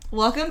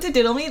Welcome to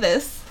Diddle Me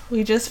This.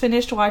 We just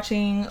finished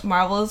watching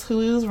Marvel's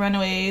Hulu's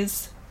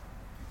Runways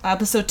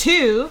episode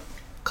 2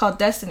 called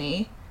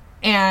Destiny,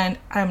 and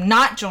I'm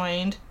not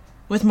joined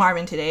with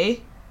Marvin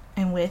today.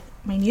 I'm with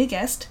my new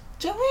guest,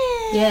 Joanne.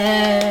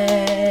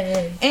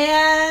 Yay!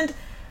 And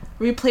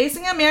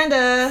replacing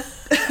Amanda,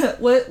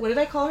 what did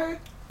I call her?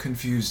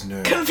 Confused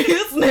Nerd.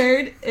 Confused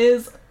Nerd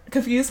is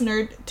Confused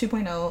Nerd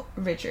 2.0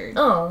 Richard.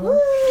 Oh.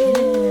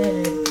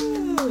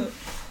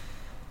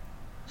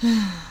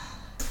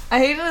 I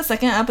hated the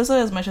second episode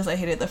as much as I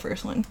hated the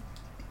first one.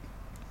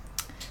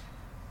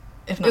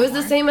 If not It was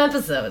more. the same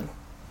episode.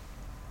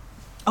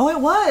 Oh,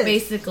 it was.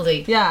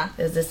 Basically. Yeah.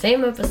 It was the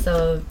same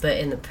episode, but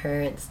in the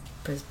parents'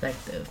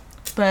 perspective.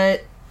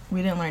 But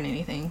we didn't learn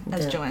anything,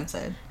 as Yeah. Joanne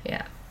said.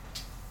 Yeah.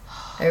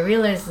 I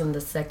realized in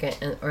the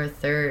second or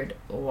third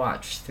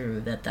watch through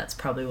that that's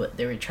probably what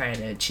they were trying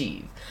to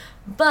achieve.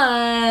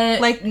 But...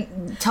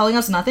 telling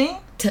us nothing?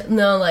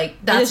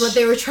 That's what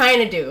they were trying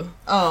to do.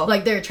 Oh.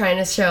 Like, they were trying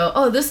to show,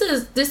 these are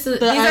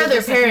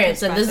their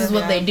parents, and this is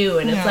what they do.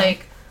 And it's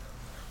like,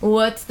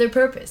 what's their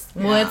purpose?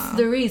 Yeah. What's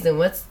the reason?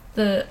 What's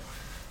the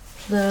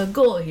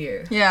goal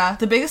here? Yeah.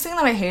 The biggest thing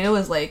that I hated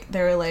was, they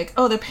were like,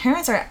 oh, their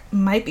parents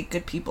might be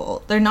good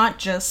people. They're not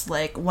just,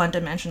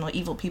 one-dimensional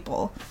evil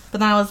people.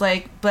 But then I was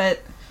like, but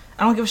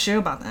I don't give a shit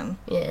about them.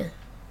 Yeah.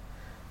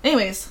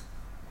 Anyways,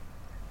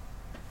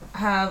 I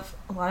have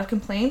a lot of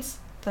complaints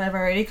that I've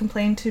already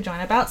complained to John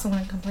about, so I'm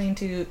going to complain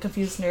to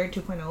Confused Nerd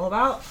 2.0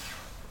 about.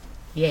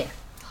 Yeah.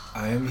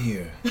 I am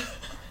here.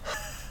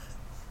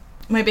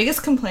 My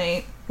biggest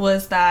complaint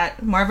was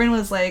that Marvin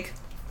was like,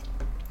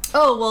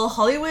 oh, well,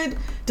 Hollywood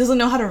doesn't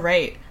know how to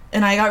write.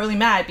 And I got really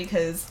mad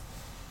because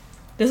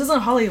this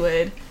isn't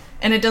Hollywood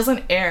and it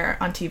doesn't air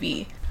on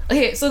TV.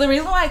 Okay, so the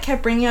reason why I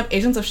kept bringing up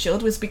Agents of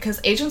S.H.I.E.L.D. was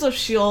because Agents of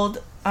S.H.I.E.L.D.,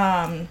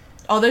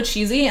 although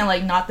cheesy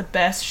and not the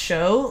best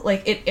show,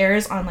 it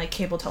airs on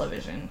cable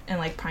television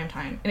and prime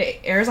time, and it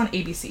airs on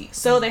ABC.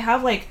 So they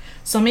have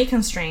so many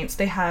constraints.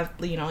 They have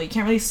you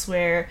can't really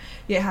swear.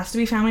 It has to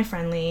be family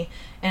friendly,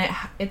 and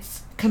it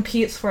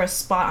competes for a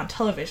spot on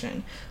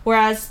television.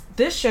 Whereas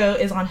this show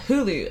is on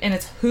Hulu, and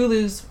it's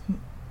Hulu's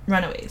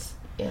Runaways.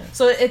 Yeah.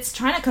 So it's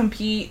trying to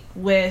compete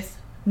with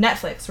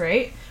Netflix,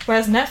 right?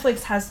 Whereas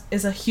Netflix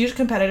is a huge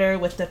competitor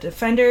with The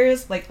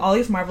Defenders, all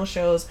these Marvel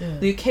shows,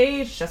 Luke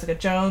Cage, Jessica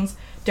Jones,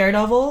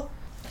 Daredevil,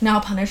 now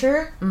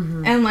Punisher,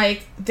 and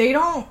they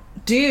don't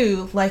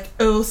do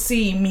OC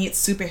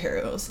meets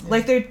superheroes.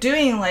 They're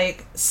doing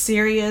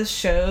serious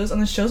shows,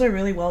 and the shows are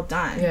really well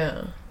done.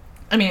 Yeah.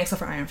 I mean, except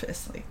for Iron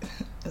Fist.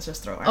 Let's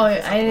just throw Iron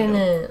Fist out I the window.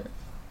 didn't.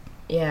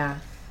 Yeah.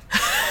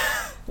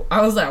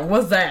 I was like,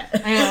 what's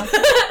that? I know.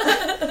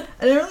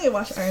 I didn't really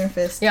watch Iron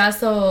Fist. Yeah,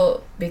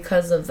 so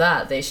because of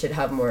that, they should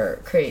have more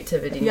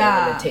creativity,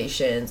 no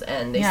limitations,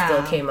 and they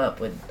still came up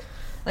with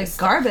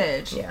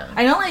garbage. Yeah.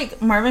 I know,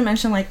 Marvin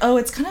mentioned, oh,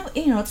 it's kind of,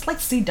 it's like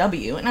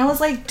CW. And I was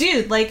like,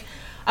 dude,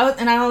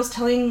 I was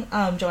telling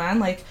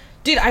Joanne,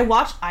 dude, I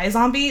watched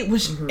iZombie,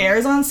 which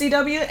airs on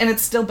CW, and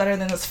it's still better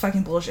than this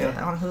fucking bullshit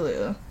on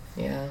Hulu.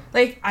 Yeah.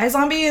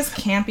 iZombie is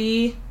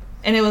campy,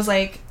 and it was,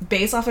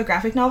 based off a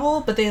graphic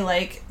novel, but they,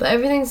 But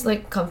everything's,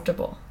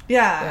 comfortable.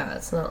 Yeah. Yeah,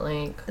 it's not,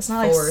 It's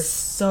not,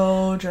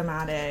 so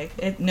dramatic.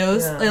 It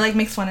knows, it,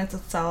 makes fun of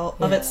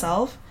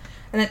itself,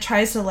 and it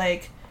tries to,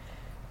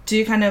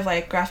 do kind of,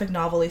 graphic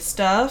novel-y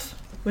stuff,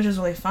 which is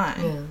really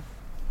fun.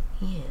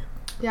 Yeah.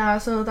 Yeah,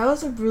 so that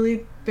was a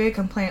really big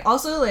complaint.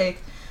 Also,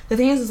 the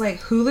thing is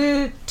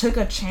Hulu took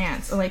a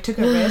chance, or, took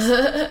a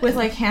risk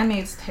with,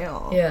 Handmaid's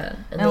Tale. Yeah,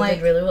 and they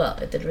did really well.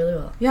 It did really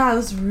well. Yeah, it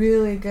was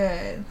really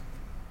good.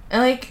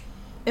 And,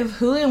 if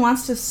Hulu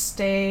wants to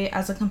stay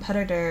as a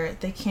competitor,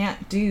 they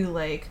can't do,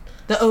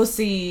 the OC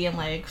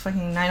and,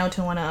 fucking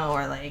 90210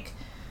 or, I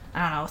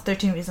don't know,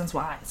 13 Reasons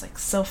Why. It's,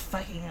 so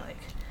fucking,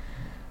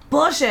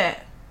 bullshit.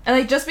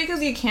 And, just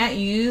because you can't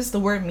use the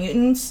word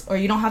mutants or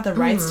you don't have the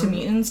rights to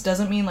mutants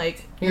doesn't mean,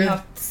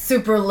 You're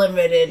super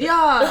limited.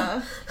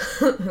 Yeah.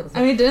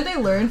 I mean, didn't they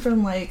learn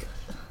from,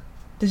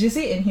 did you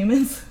see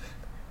Inhumans?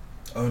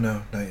 Oh,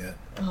 no, not yet.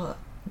 Oh,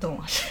 don't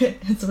watch it.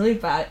 It's really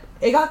bad.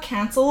 It got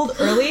canceled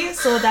early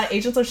so that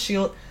Agents of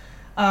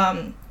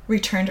S.H.I.E.L.D.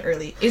 Returned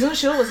early. Agents of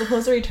S.H.I.E.L.D. was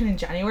supposed to return in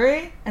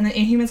January, and then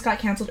Inhumans got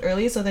canceled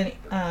early, so then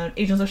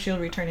Agents of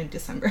S.H.I.E.L.D. returned in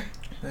December.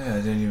 Yeah,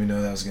 I didn't even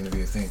know that was going to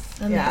be a thing.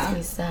 That makes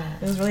me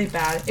sad. It was really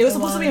bad. It was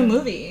supposed to be a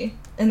movie,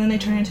 and then they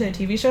turned it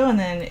into a TV show, and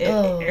then it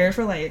aired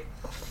for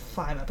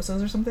 5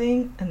 episodes or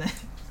something, and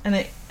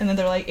then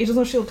they're like, Agents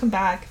of S.H.I.E.L.D. come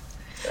back.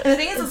 And the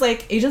thing is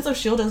Agents of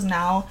S.H.I.E.L.D. is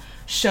now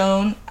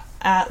shown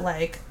at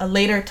a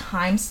later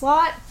time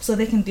slot so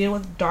they can deal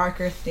with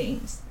darker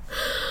things.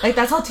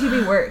 That's how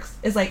TV works.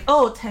 It's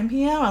 10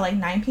 p.m. or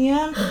 9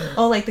 p.m.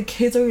 Oh, the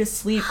kids are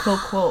asleep, quote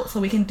quote, so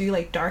we can do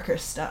darker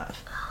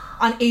stuff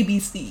on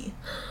ABC.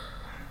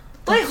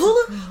 But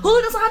Hulu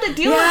doesn't have to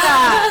deal with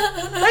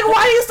that.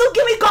 Why do you still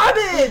give me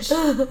garbage?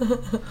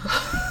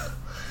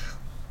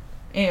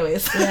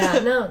 Anyways. Yeah,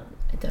 no,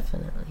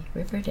 definitely.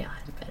 Riverdale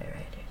had better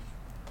writers.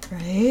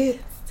 Right?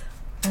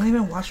 I don't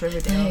even watch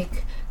Riverdale.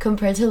 Like,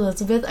 compared to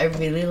Elizabeth, I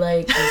really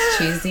like these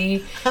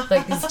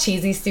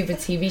cheesy, stupid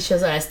TV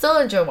shows. And I still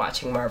enjoy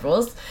watching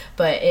Marvels,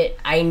 but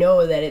I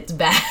know that it's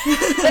bad,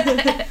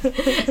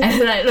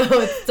 and I know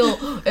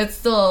it's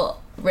still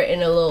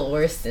written a little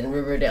worse than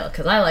Riverdale,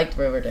 because I liked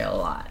Riverdale a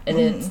lot, and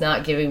it's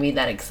not giving me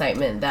that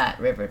excitement that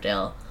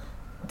Riverdale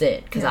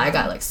did, because I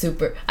got like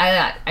super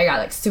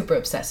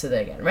obsessed with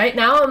it again. Right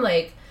now I'm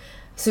like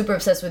super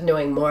obsessed with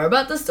knowing more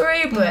about the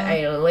story, but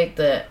I don't like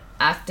the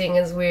acting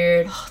is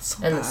weird,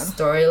 so and bad. the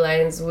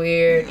storyline's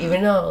weird,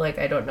 even though like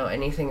I don't know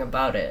anything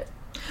about it.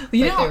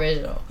 You like know, the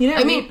original. you know,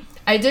 I mean,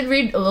 I did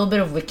read a little bit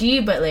of wiki,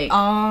 but like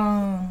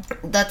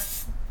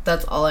that's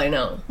all I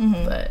know.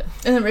 But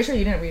and then Richard,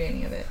 you didn't read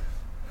any of it.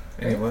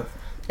 Any what?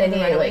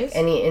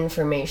 any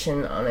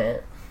information on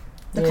it.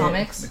 The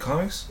comics. The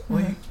comics?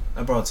 Wait,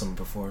 I brought some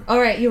before. All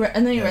right, you read,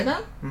 and then you read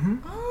them. Mm-hmm.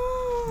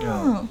 Oh.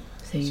 Yeah.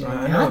 So you're I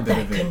know a not bit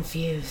that of it.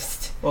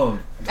 confused. Well,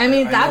 I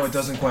mean, I that's know it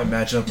doesn't quite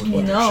match up with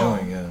what they're no,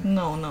 showing. Yeah.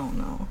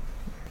 no.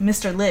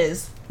 Mr.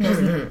 Liz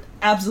knows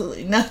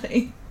absolutely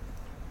nothing.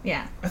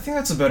 Yeah. I think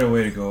that's a better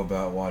way to go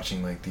about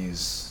watching like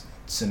these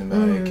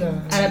cinematic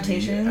and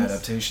TV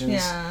adaptations.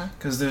 Yeah.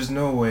 Because there's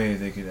no way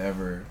they could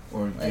ever,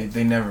 or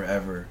they never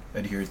ever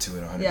adhere to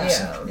it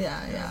 100%.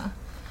 Yeah.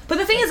 But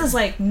the thing is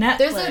like Netflix.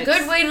 There's a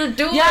good way to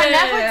do it.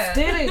 Yeah,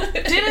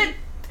 Netflix didn't.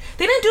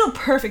 They didn't do a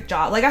perfect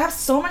job. Like, I have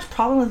so much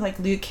problem with, like,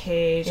 Luke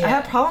Cage. I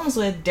have problems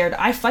with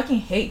Daredevil. I fucking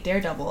hate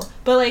Daredevil.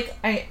 But, like,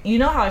 you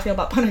know how I feel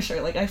about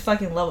Punisher. Like, I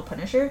fucking love a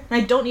Punisher.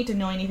 And I don't need to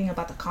know anything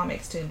about the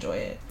comics to enjoy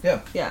it.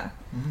 Yeah. Yeah.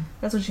 Mm-hmm.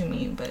 That's what you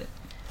mean, but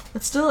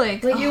it's still,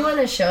 like... you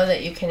want a show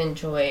that you can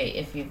enjoy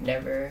if you've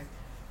never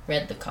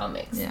read the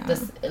comics. Yeah.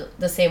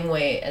 The same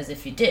way as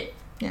if you did.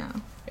 Yeah.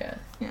 Yeah.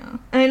 Yeah.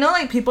 And I know,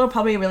 like, people are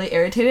probably really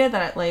irritated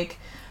that, like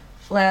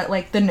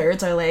the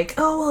nerds are like,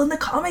 oh, well, in the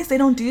comics they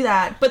don't do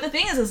that. But the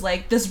thing is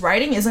like, this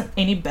writing isn't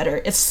any better.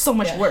 It's so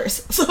much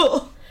worse.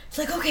 So it's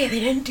like, okay,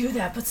 they didn't do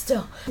that, but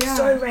still,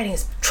 story writing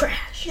is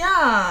trash.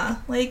 Yeah.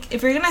 Like,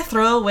 if you're gonna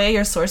throw away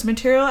your source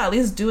material, at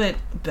least do it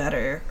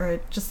better, or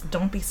just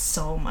don't be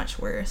so much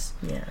worse.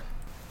 Yeah.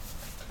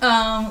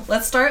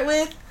 Let's start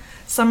with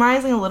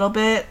summarizing a little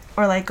bit,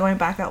 or like going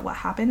back at what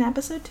happened in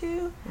episode 2.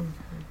 Mm-hmm.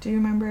 Do you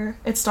remember?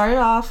 It started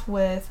off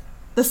with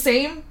the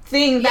same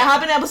thing that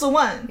happened in episode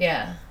 1.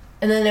 Yeah.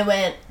 And then it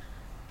went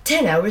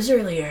 10 hours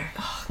earlier.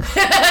 Oh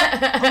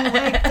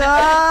my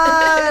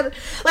god.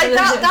 Like,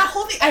 that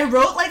whole thing, I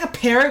wrote like a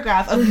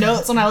paragraph of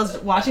notes when I was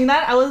watching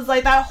that. I was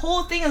like, that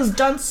whole thing is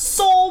done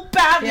so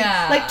badly.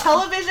 Yeah. Like,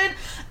 television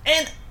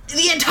and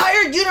the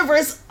entire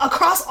universe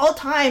across all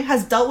time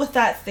has dealt with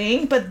that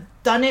thing, but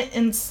done it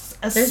in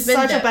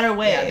such a better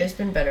way. Yeah, there's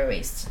been better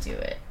ways to do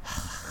it.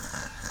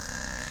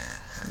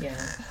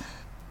 Yeah.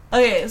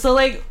 Okay,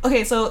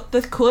 so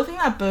the cool thing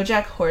that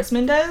BoJack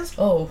Horseman does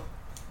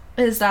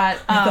is that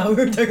I thought we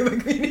were talking about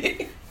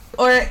Community.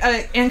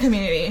 And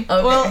Community.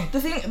 Okay. Well,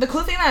 the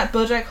cool thing that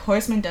BoJack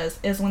Horseman does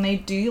is when they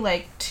do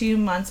like 2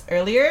 months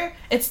earlier,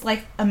 it's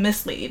like a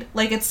mislead.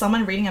 Like, it's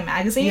someone reading a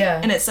magazine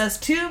and it says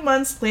 2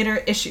 months later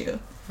issue.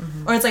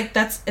 Mm-hmm. Or it's like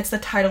it's the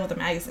title of the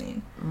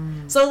magazine.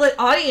 Mm. So the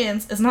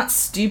audience is not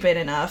stupid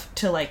enough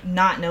to like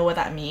not know what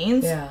that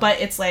means. Yeah.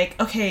 But it's like,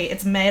 okay,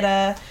 it's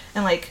meta,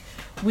 and like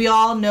we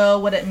all know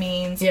what it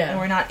means, and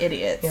we're not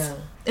idiots. Yeah.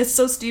 It's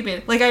so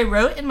stupid. Like, I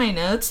wrote in my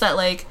notes that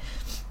like,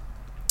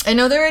 I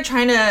know they were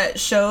trying to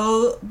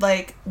show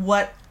like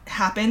what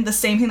happened, the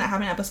same thing that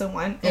happened in episode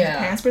 1 in the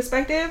parents'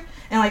 perspective,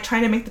 and like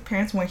trying to make the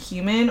parents more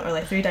human or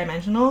like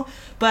 3-dimensional,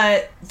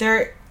 but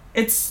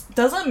it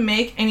doesn't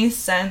make any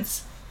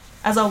sense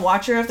as a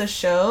watcher of the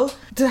show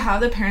to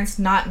have the parents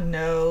not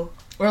know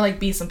or like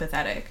be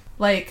sympathetic.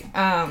 Like,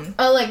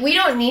 like, we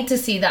don't need to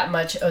see that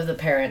much of the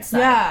parents'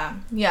 side.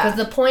 Yeah. Because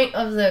the point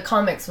of the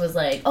comics was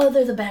like, oh,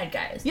 they're the bad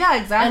guys.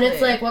 Yeah, exactly. And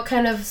it's like, what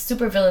kind of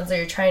supervillains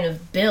are you trying to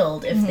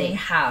build if they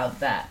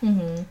have that?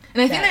 Mm-hmm.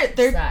 And I think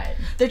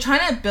they're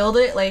trying to build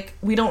it like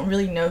we don't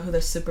really know who the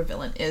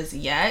supervillain is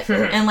yet.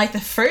 And like,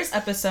 the first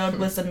episode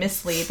was the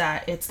mislead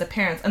that it's the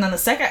parents, and then the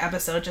second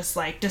episode just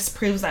like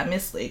disproves that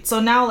mislead.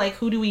 So now, like,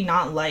 who do we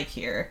not like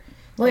here?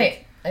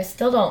 Wait, I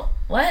still don't.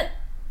 What?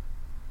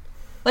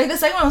 Like, the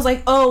second one was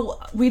like,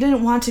 oh, we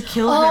didn't want to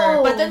kill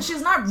her, but then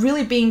she's not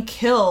really being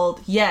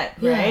killed yet,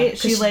 right?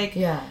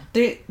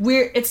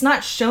 It's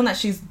not shown that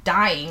she's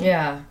dying.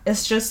 Yeah.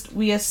 It's just,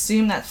 we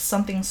assume that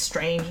something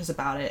strange is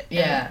about it.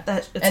 Yeah.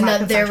 And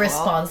that they're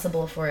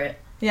responsible for it.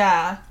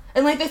 Yeah.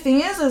 And like, the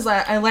thing is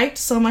that I liked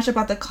so much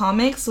about the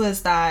comics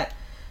was that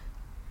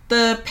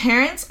the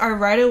parents are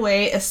right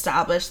away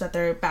established that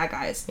they're bad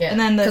guys. Yeah. And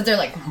then because they're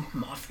like,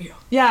 mafia.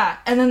 Yeah.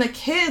 And then the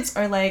kids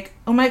are like,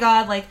 oh my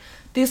god, like,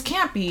 it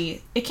can't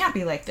be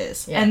like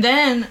this. Yeah. And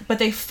then, but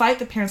they fight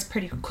the parents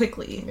pretty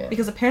quickly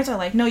because the parents are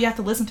like, no, you have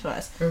to listen to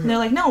us. Mm-hmm. And they're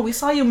like, no, we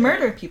saw you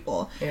murder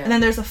people. Yeah. And then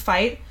there's a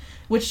fight,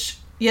 which,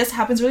 yes,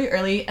 happens really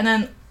early. And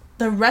then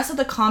the rest of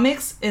the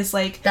comics is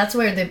like... That's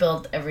where they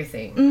build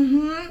everything.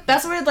 Mm-hmm.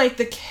 That's where, like,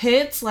 the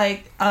kids,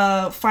 like,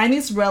 find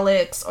these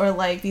relics or,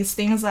 like, these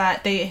things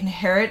that they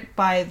inherit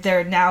by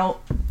their now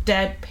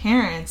dead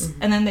parents. Mm-hmm.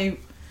 And then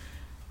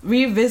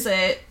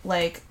revisit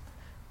like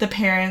the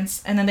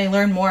parents, and then they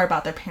learn more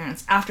about their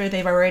parents after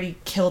they've already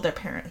killed their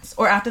parents,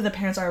 or after the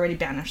parents are already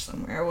banished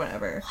somewhere or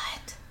whatever.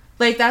 What?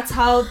 Like, that's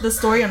how the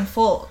story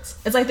unfolds.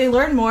 It's like they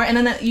learn more, and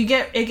then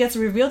it gets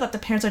revealed that the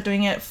parents are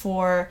doing it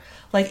for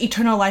like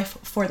eternal life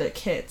for their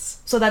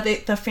kids, so that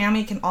the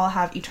family can all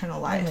have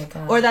eternal life. Oh my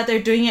God. Or that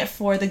they're doing it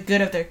for the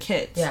good of their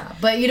kids. Yeah,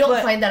 but you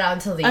don't find that out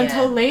until the end.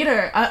 Until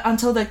later,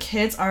 until the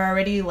kids are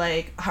already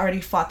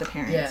fought the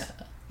parents. Yeah.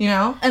 You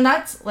know? And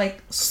that's,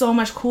 like, so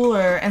much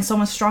cooler and so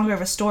much stronger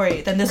of a story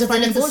than this fucking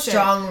bullshit. Because then it's a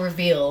strong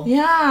reveal.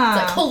 Yeah.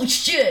 It's like, holy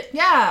shit.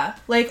 Yeah.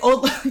 Like,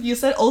 you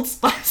said Old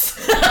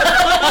Spice. That's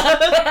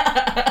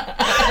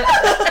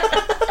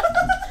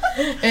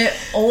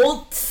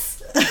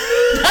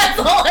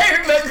all I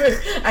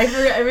remember. I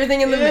forgot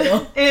everything in the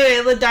middle.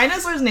 Anyway, the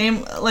dinosaur's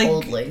name, like,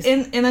 Old Lace.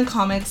 in the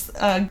comics,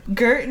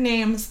 Gert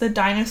names the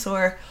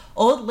dinosaur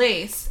Old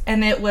Lace,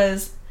 and it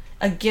was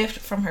a gift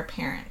from her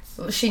parents.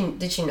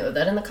 Did she know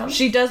that in the comics?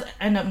 She does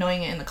end up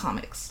knowing it in the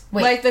comics.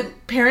 Wait. Like, the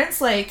parents,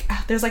 like,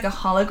 there's, like, a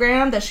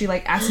hologram that she,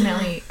 like,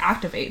 accidentally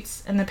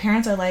activates. And the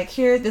parents are like,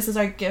 here, this is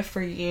our gift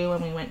for you,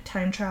 and we went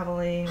time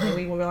traveling. Like,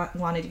 we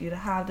wanted you to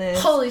have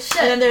this. Holy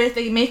shit. And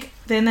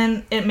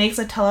then it makes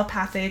a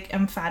telepathic,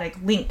 emphatic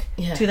link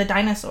to the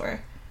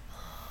dinosaur.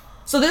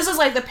 So this is,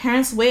 like, the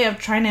parents' way of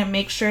trying to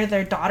make sure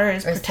their daughter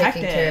is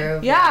protected. Taken care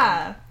of.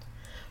 Yeah.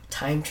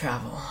 Time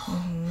travel.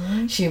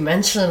 Mm-hmm. She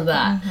mentioned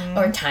that. Mm-hmm.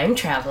 Or time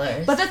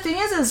travelers. But the thing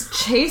is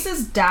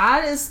Chase's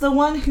dad is the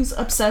one who's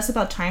obsessed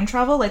about time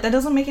travel. Like, that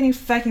doesn't make any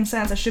fucking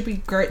sense. It should be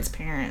Gert's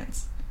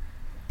parents.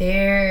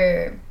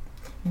 They're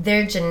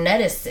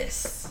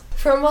geneticists.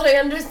 From what I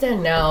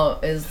understand now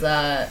is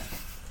that,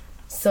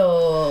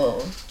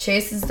 so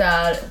Chase's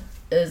dad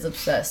is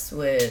obsessed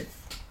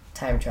with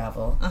time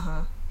travel.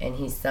 Uh-huh. And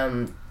he's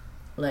some,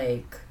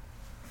 like,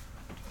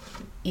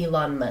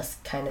 Elon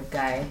Musk kind of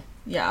guy.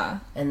 Yeah,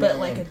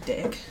 like a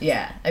dick.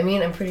 Yeah, I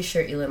mean, I'm pretty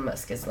sure Elon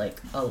Musk is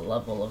like a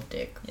level of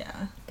dick.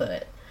 Yeah.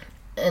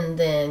 And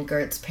then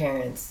Gert's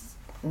parents,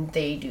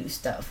 they do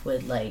stuff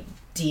with like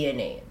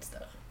DNA and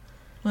stuff.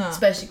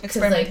 Especially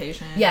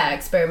experimentation. Like,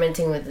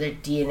 experimenting with their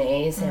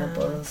DNA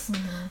samples.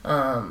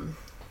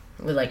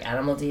 With like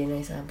animal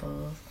DNA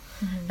samples.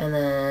 Mm-hmm. And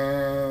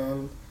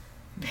then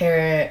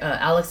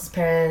Alex's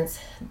parents,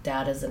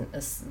 dad is in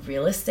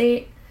real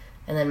estate,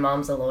 and then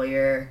mom's a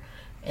lawyer,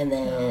 and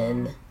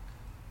then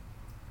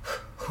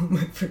who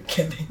am I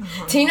forgetting?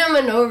 Uh-huh. Tina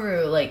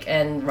Minoru, like,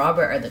 and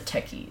Robert are the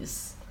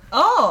techies.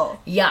 Oh!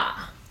 Yeah.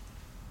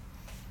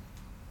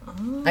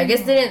 Oh. I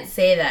guess they didn't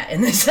say that in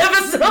this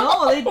episode.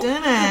 No, they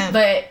didn't.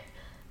 But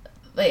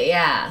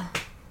yeah.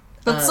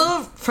 That's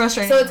so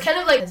frustrating. So it's kind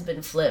of like it's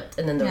been flipped,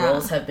 and then the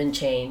roles have been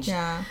changed.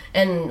 Yeah.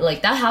 And,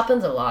 like, that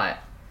happens a lot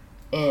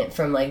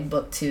from, like,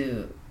 book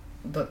to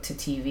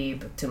TV,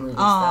 book to movie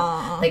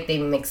stuff. Like, they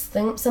mix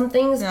some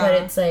things, but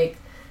it's, like,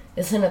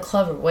 it's in a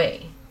clever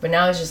way. But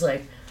now it's just,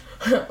 like,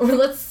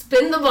 let's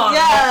spin the bottle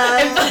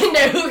and find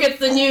out who gets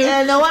the new.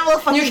 Yeah, no one will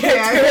fucking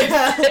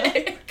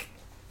care.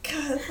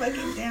 God,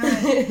 fucking damn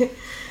it,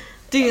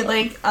 dude.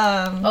 Like,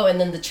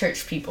 and then the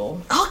church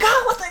people. Oh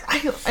God, what the?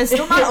 I'm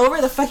still not over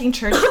the fucking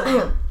church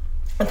thing.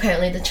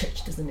 Apparently, the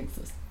church doesn't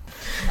exist.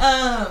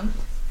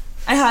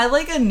 I had,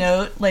 like, a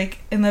note, like,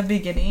 in the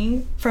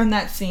beginning from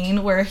that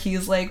scene where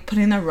he's, like,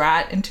 putting the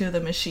rat into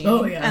the machine.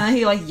 Oh, yeah. And then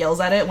he, like, yells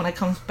at it when it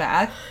comes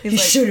back. He's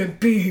like, shouldn't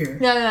be here.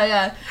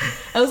 Yeah.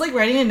 I was, like,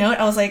 writing a note.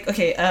 I was like,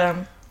 okay,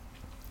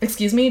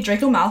 excuse me,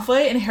 Draco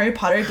Malfoy and Harry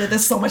Potter did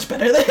this so much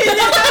better than he did.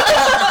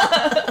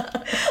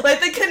 Like,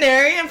 the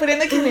canary and putting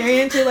the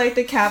canary into, like,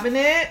 the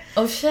cabinet.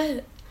 Oh,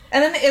 shit.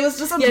 And then it was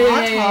just a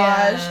montage.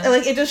 Yeah. And,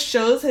 like, it just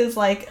shows his,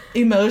 like,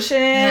 emotion.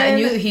 Yeah,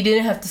 and he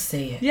didn't have to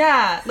say it.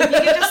 Yeah. Like,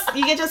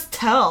 you can just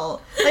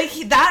tell. Like,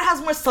 that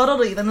has more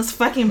subtlety than this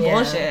fucking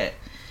bullshit.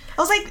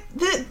 I was like,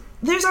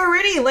 there's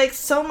already, like,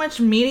 so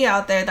much media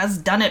out there that's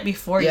done it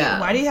before you.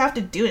 Why do you have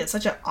to do it in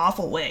such an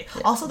awful way?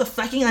 Yeah. Also, the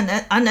fucking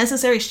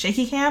unnecessary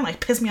shaky cam, like,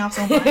 pissed me off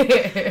so much.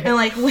 And,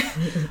 like,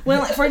 when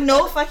like, for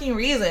no fucking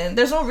reason.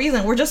 There's no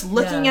reason. We're just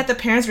looking at the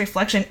parents'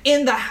 reflection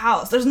in the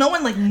house. There's no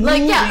one, like, moving.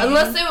 Like, yeah,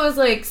 unless it was,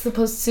 like,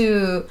 supposed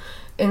to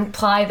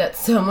imply that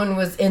someone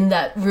was in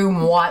that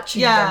room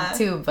watching them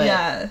too, but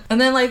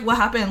and then, like, what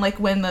happened, like,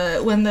 when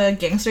the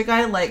gangster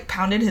guy, like,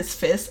 pounded his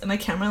fist and the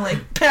camera,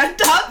 like, panned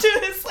down to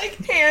his, like,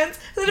 hands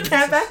and then it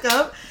panned back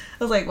up.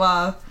 I was like,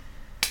 wow,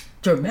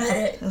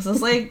 dramatic. This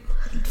is like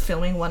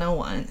filming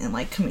 101 in,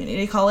 like,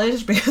 community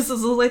college, because this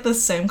is, like, the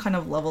same kind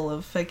of level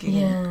of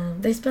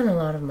fucking they spent a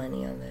lot of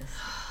money on this.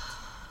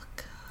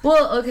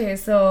 Well, okay,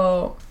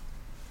 so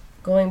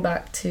going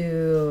back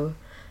to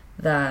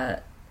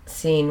that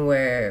scene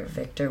where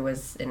Victor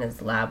was in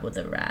his lab with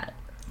a rat,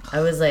 I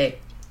was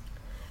like,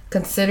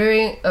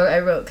 considering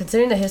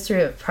the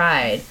history of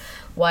Pride,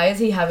 why is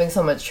he having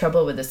so much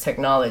trouble with this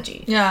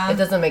technology? It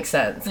doesn't make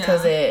sense,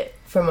 because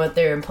from what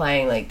they're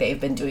implying, like, they've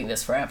been doing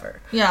this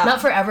forever.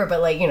 Not forever, but,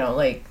 like, you know,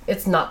 like,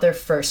 it's not their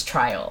first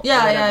trial.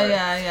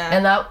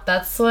 And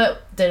that's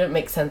what didn't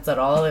make sense at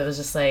all. It was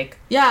just like,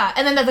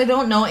 and then that they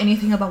don't know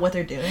anything about what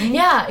they're doing.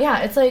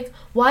 It's like,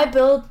 why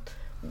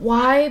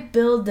why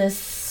build this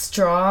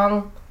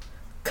strong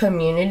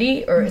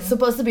community, or it's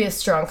supposed to be a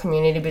strong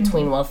community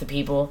between wealthy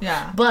people,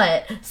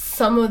 but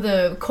some of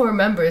the core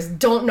members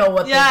don't know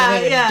what they're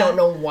doing and don't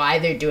know why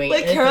they're doing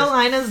it.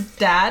 Carolina's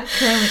dad,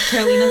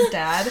 Carolina's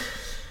dad,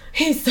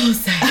 he's so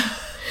sad.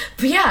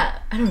 But yeah,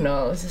 I don't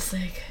know, it's just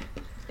like,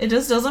 it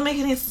just doesn't make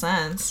any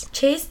sense.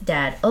 Chase's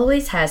dad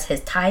always has his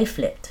tie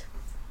flipped.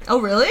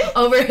 Oh really?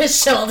 Over his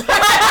shoulder.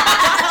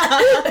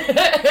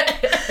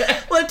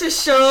 What, to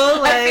show,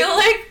 like,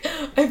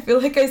 I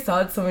feel like I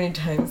saw it so many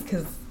times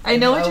because I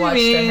know what you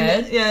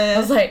mean. Yeah. I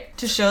was like,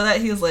 to show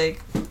that he's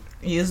like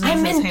uses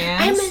his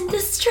hands. I'm in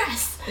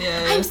distress.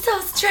 Yeah. I'm so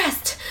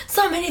stressed.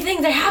 So many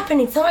things are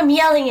happening, so I'm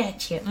yelling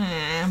at you.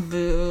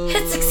 Boo.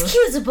 It's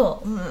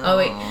excusable. Oh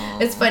wait,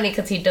 it's funny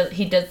because he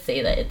does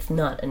say that it's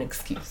not an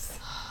excuse.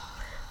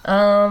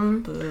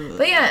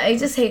 But yeah, I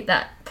just hate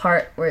that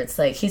part where it's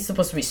like he's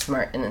supposed to be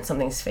smart and then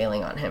something's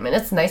failing on him, and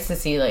it's nice to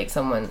see like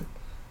someone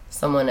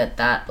at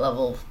that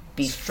level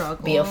be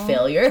a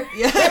failure.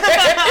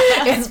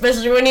 Yeah.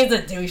 Especially when he's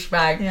a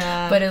douchebag.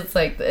 Yeah. But it's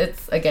like,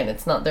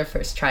 it's not their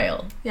first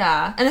trial.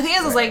 Yeah. And the thing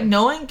is like,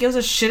 no one gives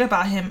a shit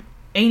about him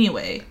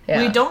anyway.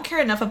 Yeah. We don't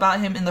care enough about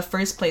him in the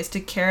first place to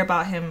care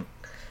about him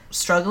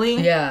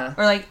struggling. Yeah.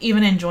 Or like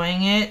even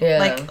enjoying it.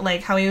 Yeah.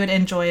 Like how we would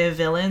enjoy a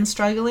villain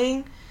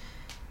struggling.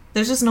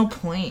 There's just no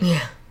point.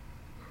 Yeah.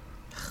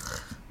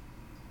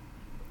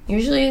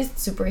 Usually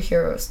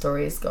superhero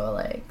stories go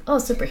like, oh,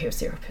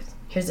 superhero.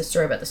 Here's a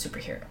story about the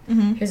superhero.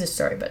 Mm-hmm. Here's a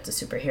story about the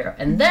superhero.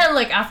 And then,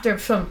 like, after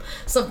some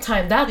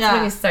time, that's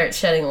when you start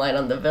shedding light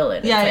on the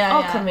villain.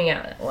 It's coming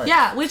out at once.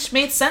 Yeah, which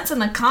made sense in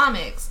the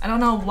comics. I don't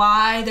know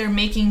why they're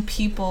making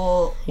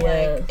people,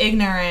 like,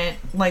 ignorant.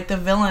 Like, the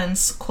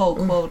villains, quote,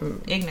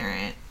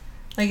 ignorant.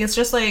 Like, it's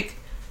just, like...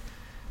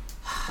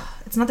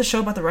 It's not the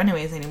show about the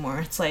Runaways anymore.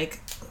 It's,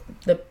 like,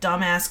 the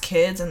dumbass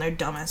kids and their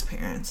dumbass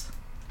parents.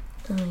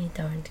 Oh, you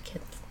darned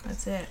kids.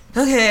 That's it.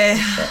 Okay.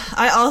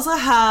 I also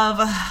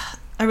have...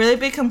 a really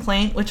big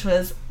complaint, which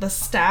was the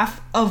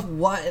staff of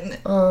one.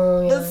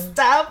 Oh, yeah. The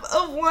staff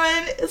of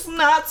one is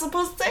not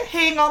supposed to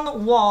hang on the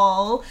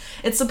wall.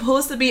 It's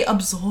supposed to be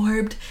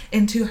absorbed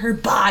into her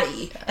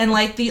body. And,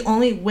 like, the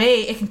only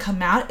way it can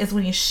come out is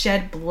when you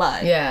shed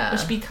blood. Yeah.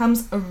 Which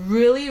becomes a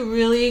really,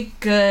 really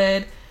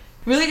good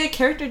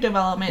character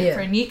development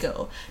for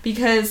Nico.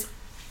 Because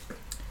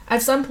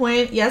at some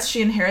point, yes,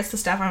 she inherits the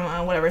staff,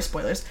 whatever,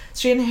 spoilers.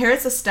 She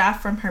inherits the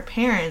staff from her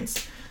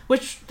parents,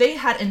 which they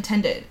had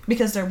intended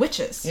because they're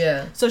witches.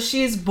 Yeah. So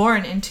she's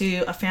born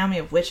into a family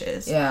of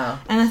witches. Yeah.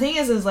 And the thing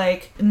is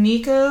like,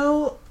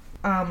 Nico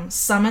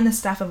summoned the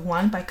staff of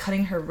one by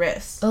cutting her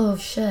wrist. Oh,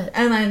 shit.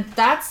 And then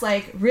that's,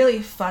 like, really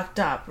fucked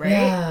up, right?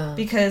 Yeah.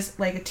 Because,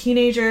 like, a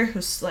teenager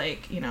who's,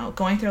 like, you know,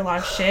 going through a lot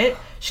of shit,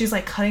 she's,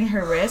 like, cutting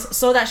her wrist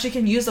so that she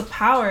can use the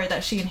power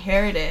that she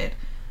inherited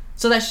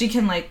so that she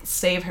can, like,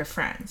 save her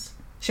friends.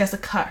 She has to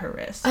cut her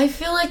wrist. I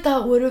feel like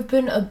that would have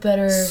been a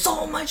better...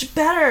 So much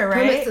better,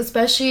 right? Premise,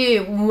 especially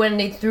when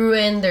they threw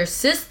in their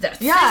sister.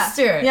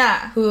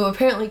 Yeah. Who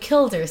apparently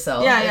killed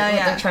herself. Yeah.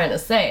 What they're trying to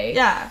say.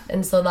 Yeah.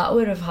 And so that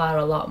would have had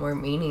a lot more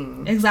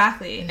meaning.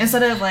 Exactly.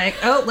 Instead of like,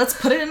 oh, let's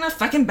put it in a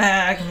fucking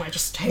bag and like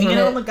just hang it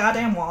on the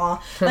goddamn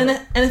wall. And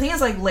the thing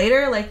is, like,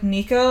 later, like,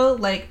 Nico,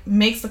 like,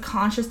 makes the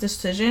conscious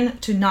decision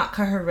to not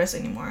cut her wrist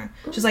anymore.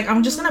 She's like,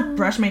 I'm just gonna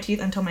brush my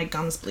teeth until my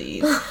gums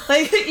bleed.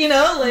 Like, you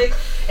know, like,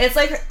 it's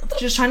like...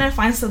 just trying to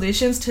find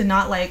solutions to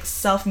not like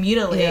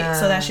self-mutilate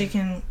so that she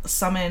can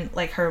summon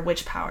like her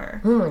witch power.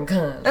 Oh my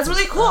god. That's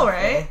really cool,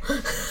 right?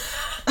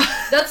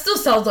 That still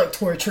sounds like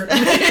torture.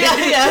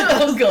 Yeah.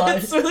 Oh god.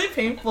 It's really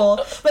painful.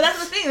 But that's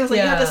the thing, is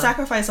like you have to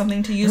sacrifice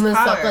something to use power. I'm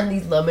gonna suck on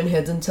these lemon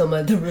heads until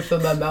the roof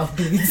of my mouth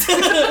bleeds.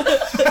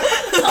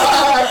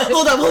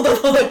 Hold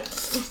up.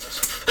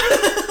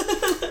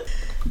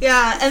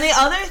 Yeah, and the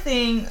other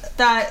thing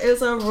that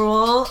is a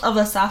rule of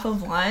the staff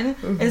of one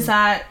is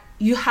that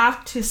you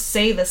have to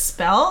say the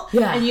spell,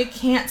 and you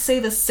can't say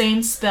the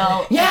same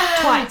spell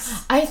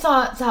twice. I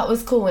thought that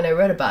was cool when I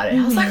read about it.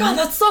 I was like, oh,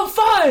 that's so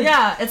fun!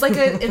 Yeah, it's like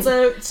it's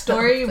a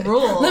story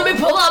rule. Let me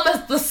pull out my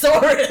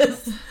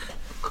thesaurus.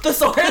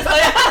 Thesaurus?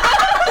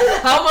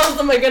 How else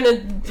am I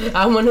gonna...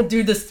 I want to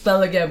do the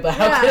spell again, but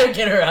how can I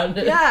get around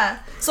it? Yeah.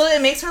 So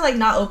it makes her, like,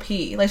 not OP.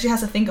 Like, she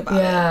has to think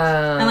about it.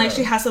 And, like,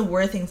 she has to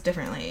word things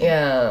differently.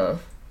 Yeah.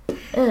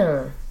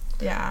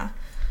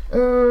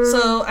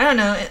 So, I don't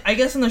know. I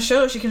guess in the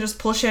show, she can just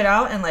pull shit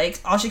out and, like,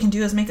 all she can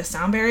do is make a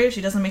sound barrier.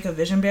 She doesn't make a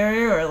vision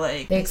barrier or,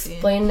 like... They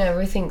explain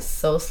everything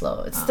so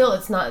slow. It's still,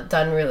 it's not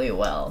done really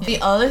well. The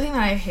other thing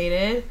that I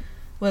hated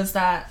was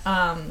that,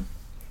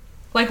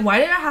 like, why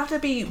did it have to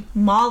be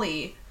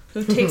Molly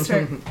who takes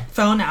her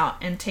phone out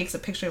and takes a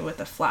picture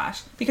with a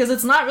flash? Because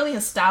it's not really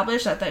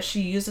established that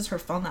she uses her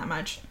phone that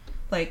much,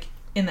 like,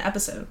 in the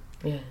episode.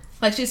 Yeah.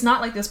 Like, she's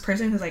not, like, this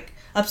person who's, like,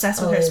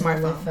 obsessed with her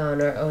smartphone. On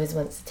phone or always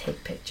wants to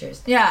take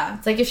pictures. Yeah.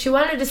 It's like, if she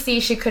wanted to see,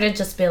 she could have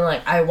just been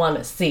like, I want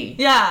to see.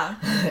 Yeah.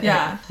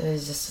 Yeah. It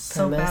was just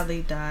so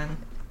badly done.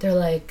 They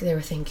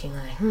were thinking,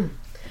 like,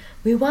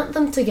 we want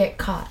them to get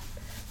caught,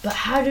 but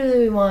how do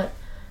we want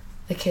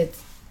the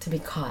kids to be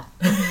caught?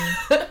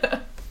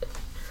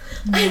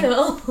 I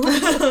know.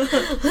 Let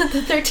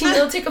the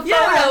 13-year-old take a photo.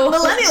 Yeah,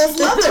 millennials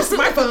love their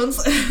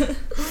smartphones.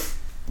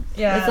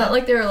 Yeah. It's not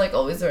like they were like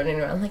always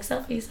running around like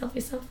selfie,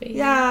 selfie, selfie.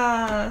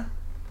 Yeah.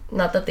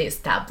 Not that they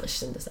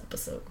established in this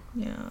episode.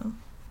 Yeah.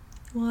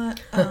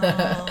 What?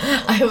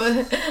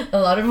 A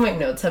lot of my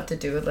notes have to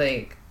do with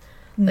like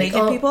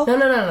naked people?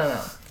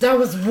 No. That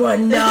was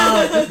one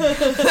note. One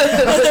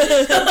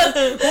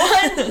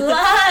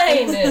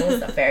line. It was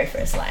the very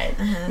first line.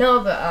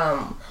 No, but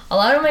a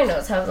lot of my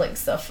notes have like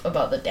stuff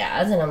about the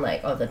dads, and I'm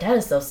like, oh, the dad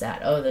is so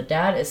sad. Oh, the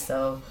dad is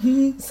so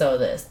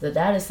this. The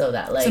dad is so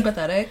that. Like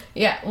sympathetic.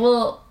 Yeah.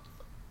 Well,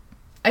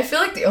 I feel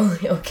like the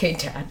only okay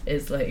dad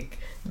is like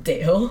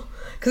Dale,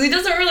 because he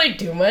doesn't really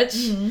do much.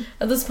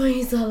 At this point,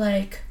 he's all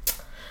like,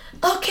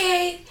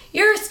 okay,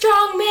 you're a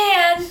strong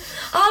man.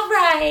 All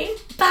right,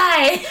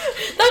 bye.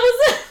 That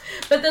was it.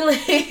 But then,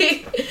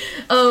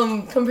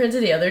 like, compared to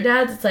the other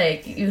dads, it's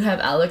like you have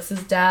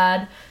Alex's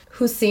dad,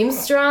 who seems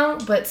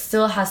strong, but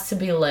still has to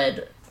be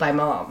led by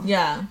mom.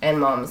 Yeah. And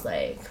mom's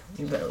like,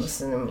 you better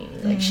listen to me.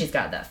 Like, she's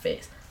got that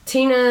face.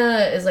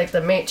 Tina is, like,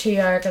 the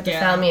matriarch of the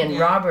family, and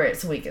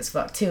Robert's weak as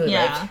fuck, too.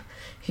 Yeah. Like,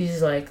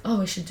 he's like, oh,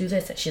 we should do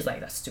this. And she's like,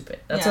 that's stupid.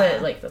 That's what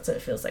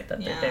it feels like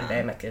that their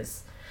dynamic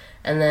is.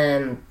 And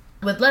then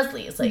with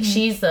Leslie, it's like,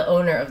 she's the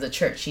owner of the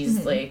church.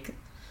 She's, like,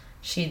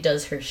 she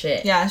does her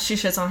shit. Yeah, she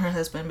shits on her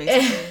husband,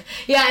 basically.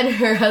 Yeah, and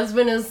her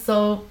husband is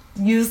so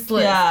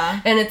useless.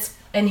 Yeah.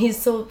 And he's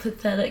so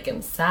pathetic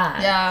and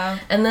sad. Yeah.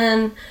 And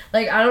then,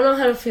 like, I don't know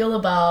how to feel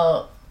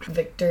about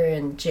Victor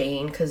and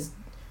Jane, because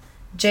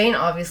Jane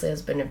obviously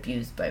has been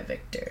abused by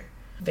Victor.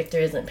 Victor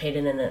isn't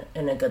painted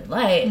in a good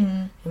light.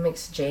 It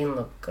makes Jane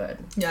look good.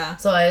 Yeah.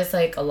 So it's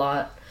like a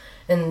lot,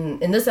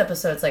 in this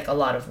episode, it's like a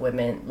lot of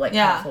women, like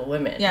powerful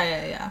women.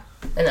 Yeah.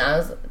 And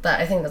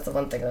I think that's the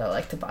one thing that I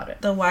liked about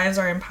it. The wives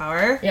are in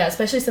power. Yeah,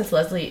 especially since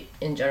Leslie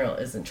in general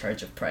is in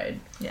charge of Pride.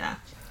 Yeah.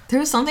 There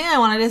was something I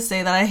wanted to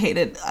say that I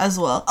hated as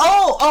well.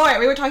 Oh, all right.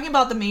 We were talking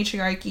about the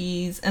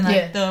matriarchies and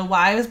like the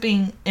wives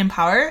being in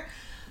power.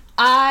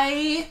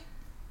 I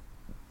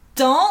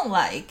don't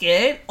like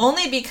it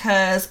only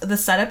because the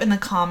setup in the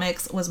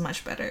comics was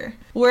much better.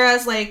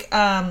 Whereas like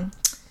that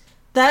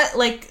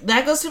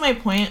goes to my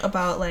point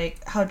about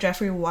like how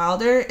Jeffrey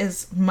Wilder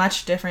is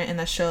much different in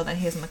the show than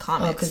he is in the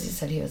comics. Oh, because you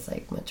said he was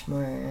like much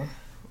more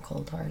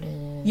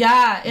cold-hearted.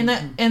 Yeah, in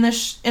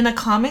the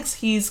comics,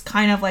 he's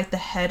kind of like the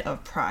head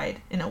of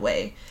Pride in a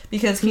way,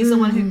 because he's the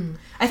one who,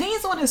 I think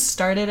he's the one who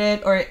started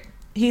it, or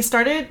he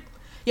started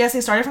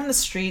from the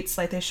streets,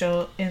 like they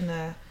show in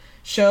the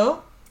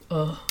show.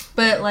 Oh.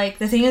 But like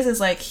the thing is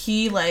like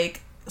he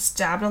like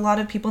stabbed a lot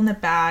of people in the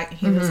back.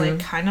 He was like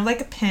kind of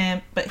like a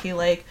pimp, but he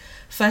like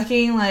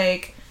fucking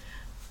like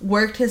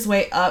worked his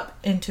way up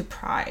into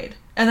Pride,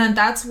 and then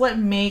that's what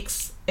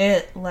makes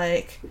it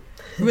like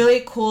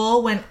really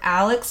cool when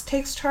Alex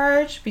takes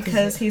charge,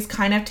 because he's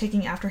kind of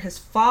taking after his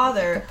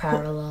father. Like a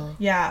parallel.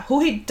 Who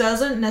he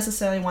doesn't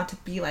necessarily want to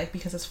be like,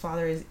 because his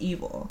father is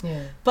evil.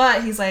 Yeah.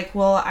 But he's like,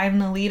 well, I'm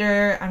the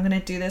leader. I'm going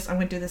to do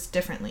this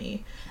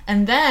differently.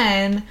 And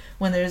then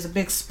when there's a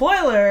big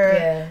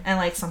spoiler and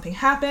like something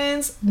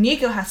happens,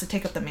 Nico has to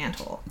take up the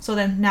mantle. So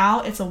then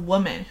now it's a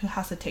woman who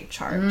has to take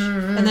charge.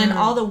 And then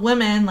all the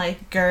women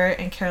like Gert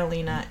and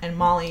Carolina and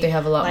Molly, they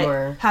have a lot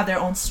more, have their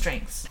own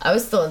strengths. I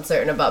was still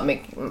uncertain about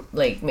making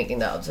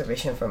that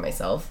observation for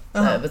myself.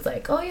 So I was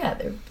like, oh yeah,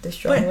 they're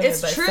strong but women.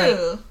 It's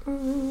true.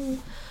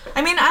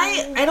 I mean,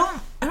 I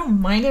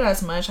don't mind it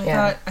as much.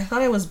 I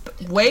thought it was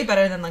way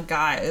better than the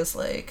guys.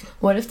 Like,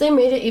 what if they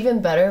made it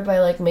even better by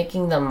like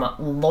making the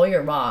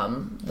lawyer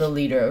mom the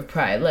leader of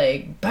Pride?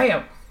 Like,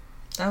 bam,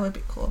 that would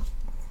be cool.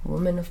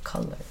 Woman of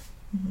color.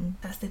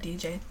 That's the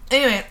DJ.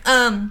 Anyway,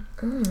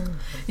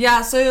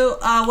 yeah. So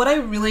what I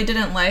really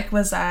didn't like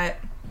was that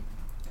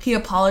he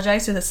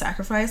apologized to the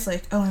sacrifice.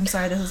 Like, oh, I'm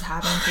sorry this is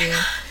happening to you.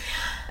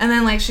 And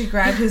then, like, she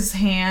grabbed his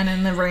hand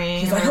in the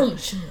ring. He's like, holy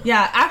shit.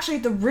 Yeah, actually,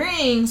 the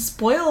ring,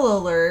 spoiler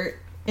alert,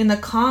 in the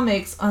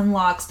comics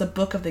unlocks the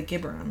Book of the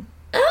Gibberum.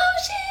 Oh,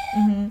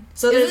 shit!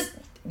 So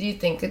do you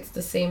think it's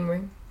the same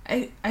ring?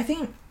 I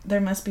think there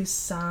must be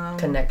some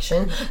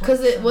connection.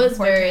 Because it was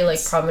very,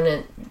 like,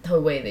 prominent the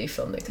way they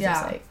filmed it. Yeah.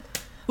 It's like,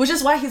 which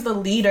is why he's the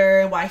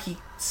leader, why he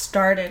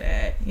started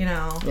it, you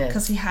know?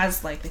 Because he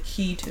has, like, the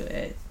key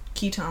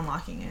to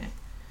unlocking it.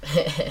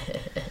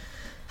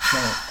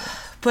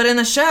 But in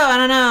the show, I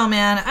don't know,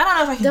 man. I don't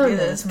know if I can do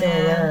this,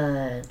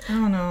 man. I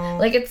don't know.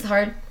 Like, it's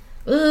hard.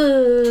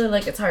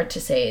 It's hard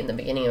to say in the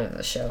beginning of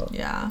the show.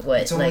 Yeah.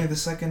 It's only the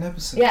second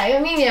episode. Yeah,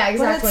 I mean, yeah,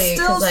 exactly.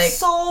 But it's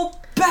still so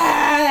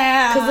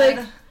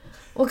bad.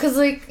 Because,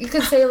 you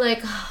could say,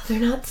 like, oh,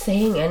 they're not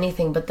saying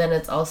anything, but then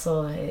it's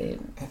also, like,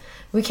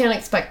 we can't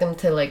expect them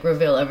to, like,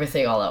 reveal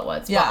everything all at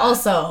once. Yeah. But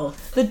also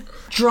the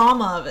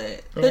drama of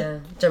it.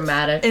 The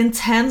dramatic.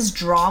 Intense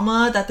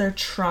drama that they're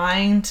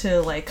trying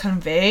to, like,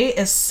 convey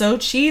is so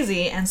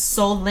cheesy and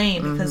so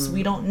lame because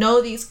we don't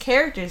know these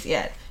characters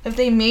yet. If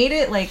they made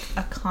it, like,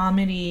 a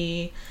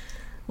comedy,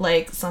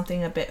 like,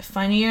 something a bit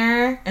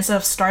funnier, instead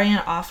of starting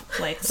it off,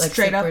 like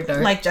straight up,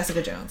 dark. Like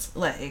Jessica Jones.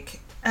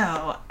 Like,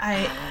 Oh,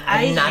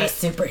 I'm not a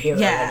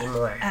superhero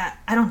anymore.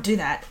 I don't do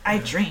that. I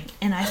drink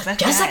and I fuck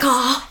Jessica!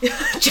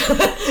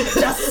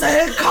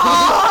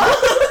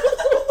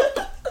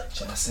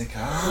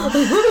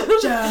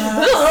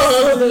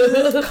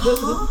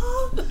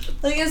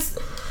 Like, it's,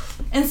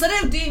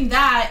 instead of doing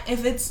that,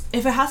 if it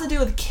has to do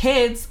with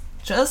kids,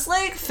 just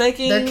like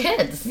fucking. They're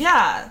kids.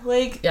 Yeah,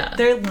 like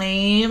they're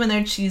lame and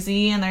they're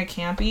cheesy and they're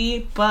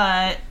campy,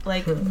 but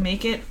like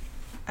make it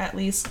at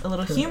least a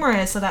little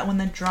humorous so that when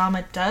the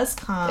drama does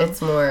come,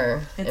 there's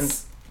more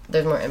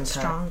impact.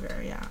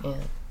 Stronger, yeah.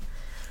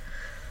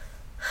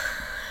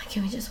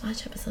 Can we just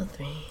watch episode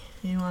 3?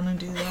 You want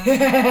to do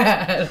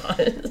that?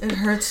 It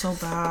hurts so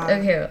bad.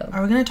 Okay, well.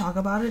 Are we going to talk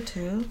about it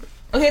too?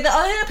 Okay, the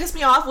other thing that pissed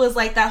me off was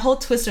like that whole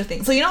Twister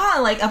thing. So you know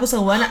how like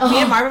episode 1,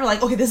 me and Marvin were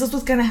like, okay, this is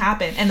what's gonna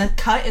happen, and the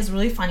cut is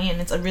really funny and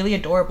it's really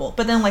adorable.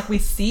 But then like we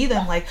see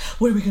them like,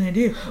 what are we gonna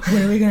do?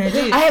 What are we gonna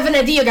do? I have an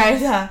idea,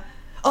 guys. Yeah.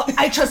 Oh,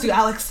 I trust you,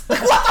 Alex.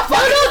 Like, what the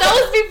fuck? No, that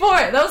was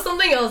before. That was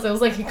something else. It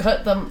was like he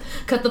cut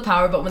the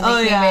power, but when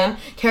they came in,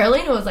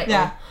 Carolina was like,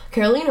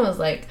 Carolina was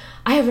like,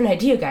 I have an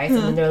idea, guys. And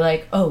then they're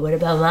like, oh, what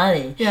about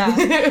Molly? Yeah.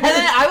 And then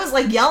I was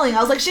like yelling. I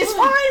was like, she's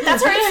fine.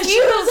 That's her excuse.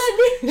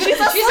 She's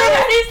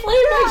already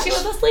sleeping. She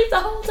was asleep the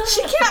whole time.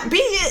 She can't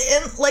be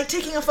in, like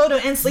taking a photo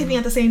and sleeping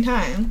at the same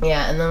time.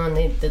 Yeah, and then when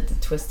they did the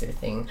Twister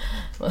thing,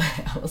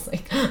 I was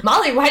like,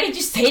 Molly, why did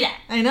you say that?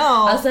 I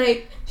know. I was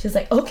like, she's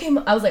like, okay.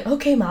 I was like,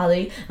 okay,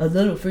 Molly, a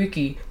little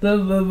freaky. Blah,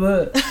 blah,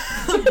 blah.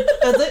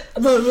 That's it?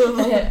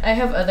 I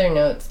have other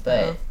notes,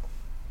 but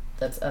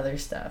that's other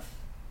stuff.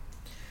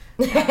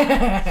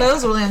 That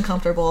was really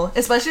uncomfortable,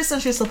 especially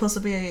since she's supposed to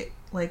be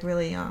like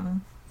really young.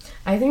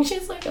 I think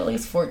she's like at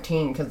least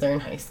 14 because they're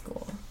in high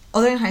school.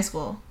 Oh, they're in high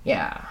school.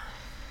 Yeah.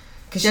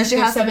 Because she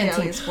has 17. To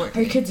be at least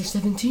 14. Her kids are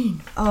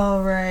 17.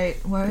 Oh right.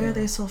 Why are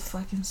they so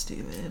fucking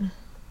stupid?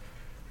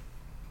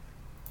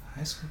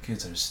 High school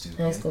kids are stupid.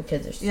 High school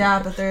kids are stupid.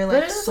 Yeah, but they're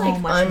like so like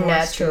much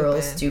unnatural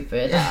more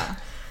stupid. Yeah.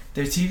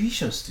 Their TV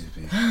show's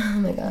stupid. Oh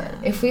my god.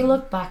 Yeah. If we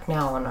look back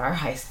now on our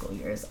high school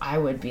years, I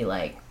would be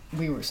like,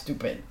 we were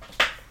stupid.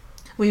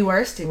 We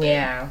were stupid.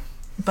 Yeah.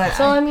 But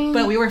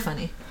but we were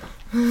funny.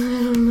 I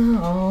don't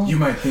know. You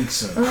might think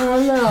so. I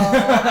don't know.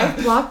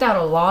 I blocked out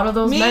a lot of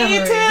those memories. Me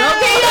too. Okay,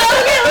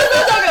 let's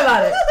not talk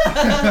about it.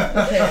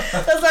 Okay.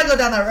 Let's not go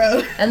down that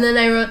road. And then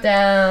I wrote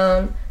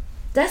down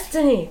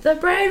Destiny, the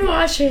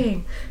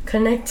brainwashing.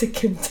 Connect to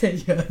Kim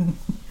Tae-yeon.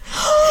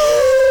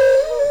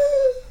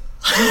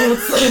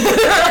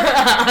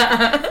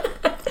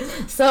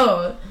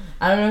 So,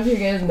 I don't know if you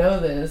guys know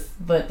this,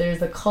 but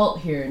there's a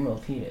cult here in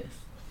Milpitas.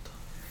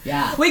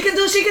 Yeah. We can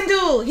do, she can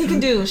do, he can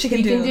do, she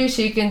can do. He can do,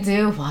 she can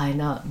do, why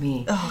not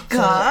me? Oh,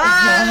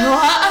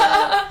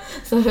 God.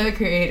 So the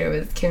creator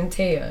was Kim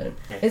Tae-yeon.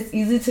 It's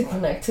easy to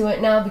connect to it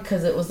now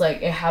because it was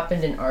like, it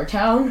happened in our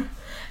town.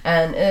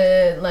 And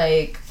it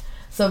like,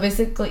 so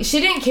basically, she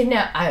didn't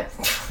kidnap,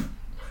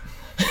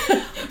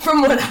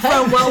 from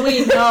what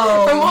we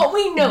know,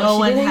 no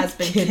one has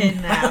been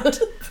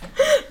kidnapped.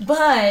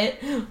 But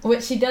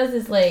what she does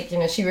is like, you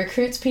know, she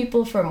recruits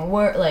people from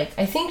work. Like,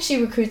 I think she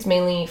recruits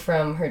mainly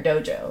from her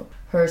dojo,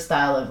 her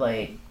style of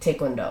like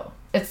taekwondo.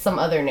 It's some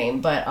other name,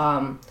 but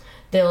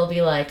they'll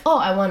be like, oh,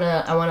 I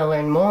wanna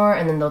learn more,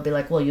 and then they'll be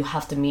like, well, you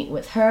have to meet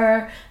with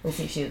her and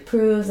see if she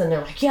approves, and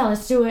they're like, yeah,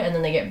 let's do it, and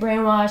then they get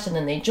brainwashed, and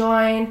then they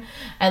join,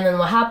 and then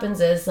what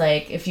happens is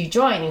like, if you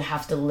join, you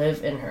have to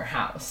live in her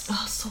house.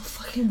 Oh, so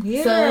fucking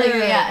weird. So like,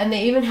 yeah, and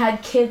they even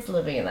had kids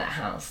living in that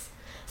house.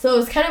 So it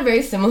was kind of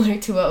very similar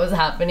to what was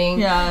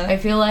happening. Yeah. I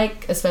feel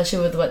like, especially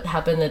with what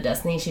happened to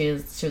Destiny, she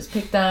was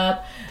picked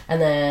up,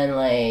 and then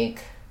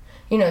like,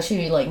 you know,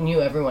 she like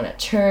knew everyone at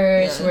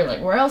church. Yeah. We're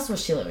like, where else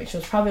was she living? She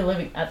was probably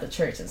living at the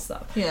church and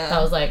stuff. Yeah. So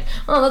I was like,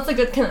 oh, that's a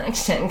good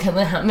connection because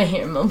I have my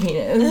hair in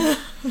Milpitas.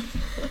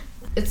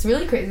 It's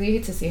really crazy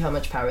to see how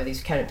much power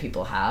these kind of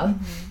people have.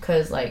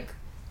 Because like,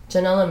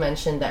 Janella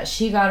mentioned that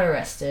she got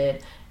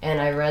arrested,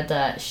 and I read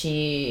that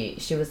she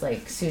was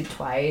like sued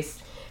twice.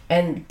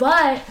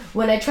 But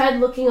when I tried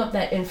looking up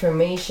that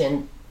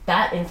information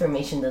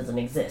doesn't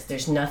exist.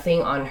 There's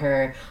nothing on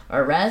her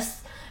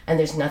arrest, and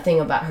there's nothing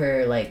about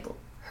her, like,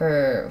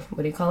 her,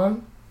 what do you call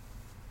them?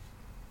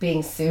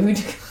 Being sued.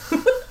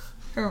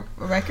 Her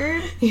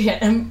record?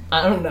 Yeah,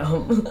 I don't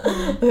know.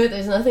 But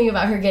there's nothing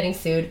about her getting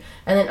sued.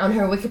 And then on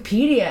her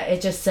Wikipedia,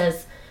 it just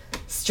says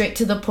straight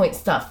to the point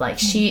stuff. Like,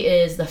 she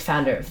is the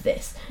founder of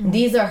this.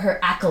 These are her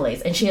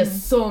accolades. And she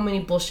has so many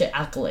bullshit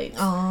accolades.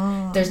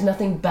 Oh. There's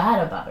nothing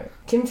bad about her.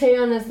 Kim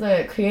Tae-yeon is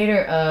the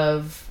creator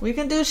of... We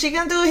can do, she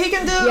can do, he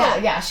can do.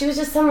 Yeah. She was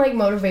just some, like,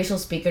 motivational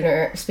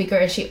speaker.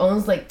 And she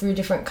owns, like, 3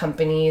 different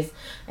companies.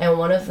 And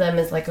one of them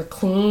is, like, a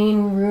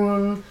clean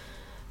room...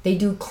 They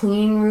do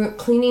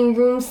cleaning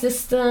room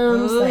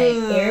systems, like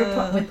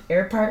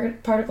air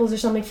particles or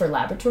something for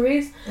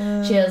laboratories.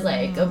 She has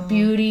like a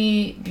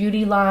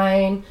beauty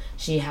line.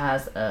 She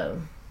has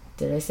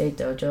did I say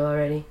dojo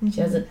already?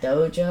 She has a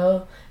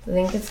dojo. I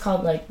think it's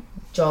called like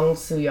Jong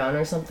Suyeon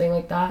or something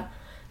like that.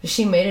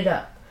 She made it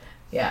up.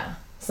 Yeah.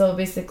 So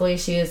basically,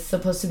 she is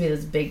supposed to be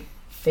this big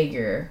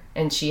figure,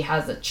 and she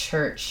has a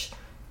church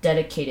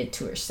dedicated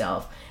to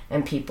herself,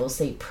 and people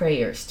say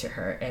prayers to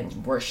her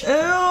and worship Ew.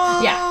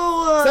 her.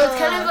 Yeah. So it's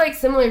kind of like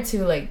similar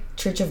to like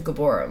Church of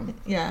Gabborim.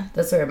 Yeah.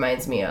 That's what it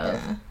reminds me of.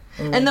 Yeah.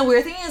 And the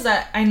weird thing is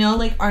that I know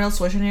like Arnold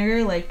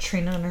Schwarzenegger like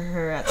trained under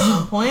her at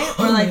some point,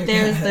 or like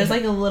there's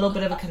like a little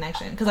bit of a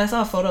connection because I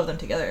saw a photo of them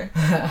together.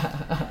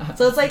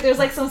 So it's like there's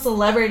like some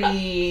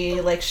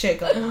celebrity like shit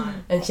going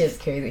on. And she has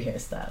crazy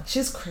hairstyle.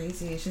 She's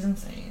crazy. She's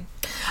insane.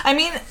 I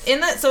mean, in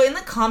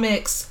the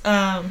comics,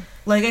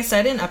 like I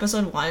said in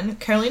episode 1,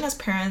 Carolina's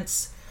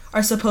parents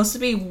are supposed to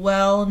be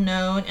well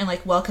known and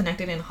like well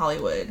connected in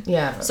Hollywood.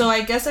 Yeah. So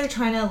I guess they're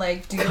trying to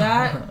like do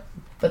that.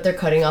 But they're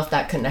cutting off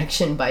that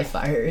connection by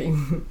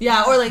firing.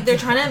 Yeah, or like they're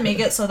trying to make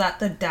it so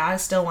that the dad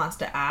still wants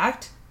to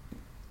act.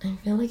 I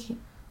feel like he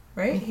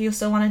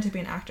still wanted to be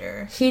an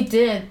actor. He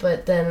did,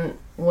 but then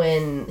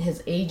when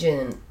his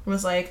agent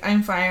was like,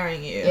 I'm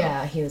firing you.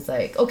 Yeah, he was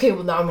like, okay,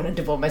 well now I'm gonna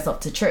devote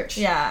myself to church.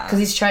 Yeah. Because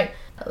he's trying.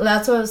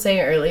 That's what I was saying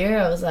earlier.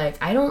 I was like,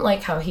 I don't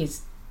like how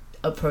he's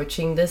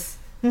approaching this.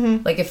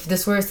 Mm-hmm. Like if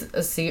this were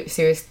a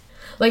serious,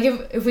 like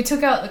if we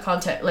took out the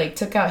content, like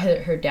took out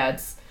her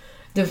dad's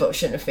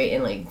devotion to fate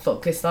and like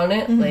focused on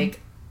it,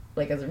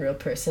 like as a real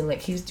person,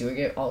 like he's doing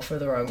it all for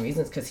the wrong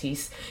reasons because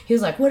he's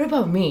like, what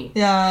about me?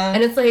 Yeah.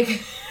 And it's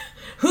like,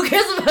 who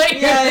cares about you?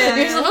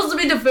 You're supposed to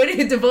be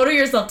devoting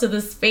yourself to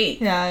this fate.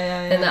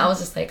 Yeah. And I was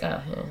just like,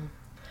 oh yeah.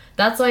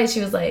 That's why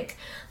she was like,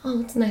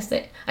 oh, it's nice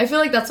that I feel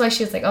like that's why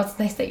she was like, oh, it's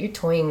nice that you're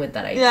toying with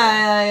that idea.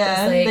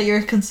 Yeah. Like, that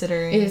you're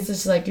considering. It's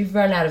just like you've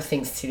run out of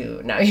things to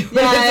do now.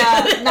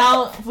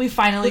 Now we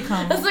finally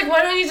come. It's like,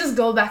 why don't you just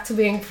go back to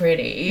being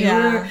pretty?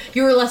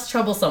 You were less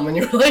troublesome when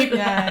you were like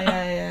that.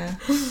 Yeah.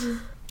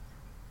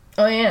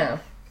 Oh yeah,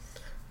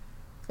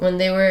 when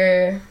they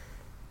were.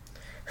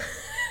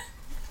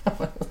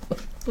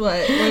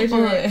 What did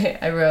you write?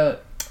 I wrote.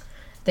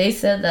 They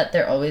said that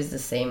they're always the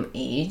same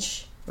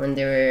age when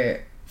they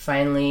were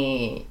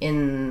finally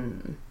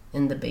in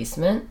the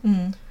basement.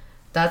 Mm-hmm.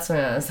 That's when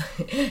I was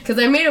like, because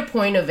I made a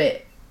point of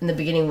it in the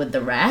beginning with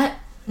the rat.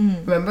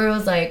 Mm-hmm. Remember, it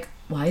was like,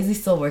 why is he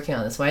still working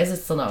on this? Why is it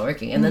still not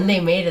working? And then they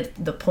made it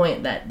the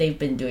point that they've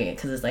been doing it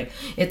because it's like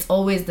it's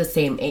always the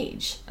same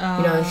age.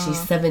 You know, she's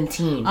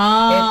 17.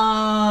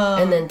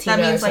 And then Tina,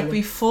 that means like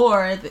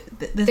before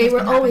they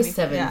were always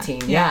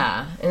 17.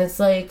 Yeah. And it's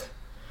like,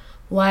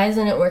 why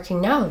isn't it working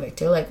now,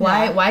 Victor? Like,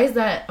 why is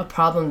that a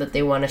problem that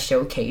they want to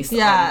showcase on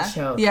the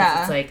show?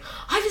 It's like,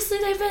 obviously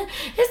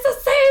it's the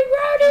same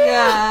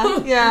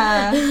rodeo.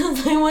 Yeah.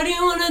 It's like, what do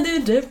you want to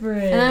do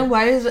different? And then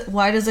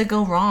why does it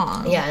go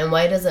wrong? Yeah, and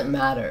why does it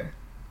matter?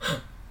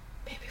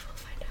 Maybe we'll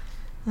find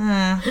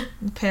out.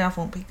 The payoff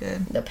won't be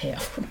good. The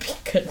payoff won't be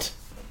good.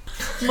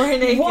 More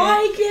naked.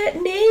 Why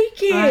get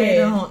naked? I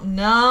don't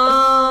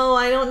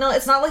know.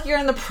 It's not like you're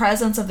in the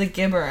presence of the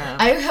Gibberim.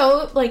 I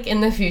hope, like,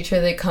 in the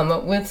future they come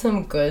up with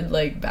some good,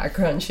 like,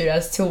 background shit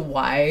as to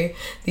why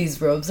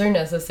these robes are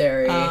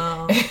necessary.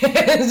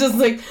 It's just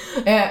like,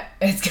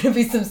 it's gonna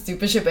be some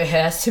stupid shit, but it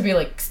has to be,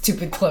 like,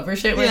 stupid clever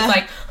shit where it's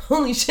like,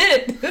 holy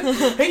shit,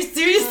 are you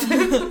serious?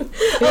 Wait,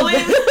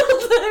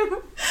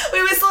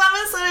 we still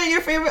haven't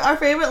said our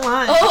favorite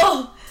line.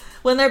 Oh!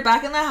 When they're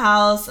back in the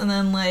house and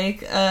then like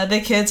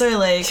the kids are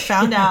like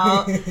found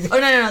out. Oh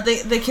no,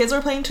 the kids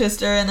were playing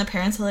Twister and the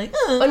parents are like,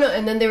 oh no,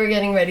 and then they were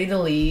getting ready to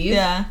leave.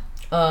 Yeah.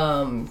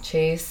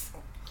 Chase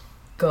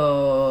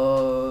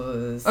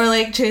goes, or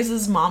like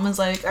Chase's mom is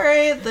like, all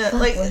right,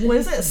 what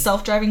is it,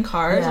 self-driving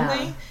car or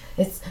something?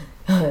 It's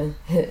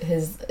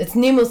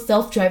Nemo's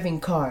self-driving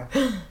car.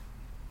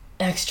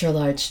 Extra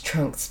large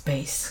trunk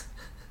space.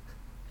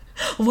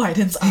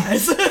 Widens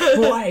eyes.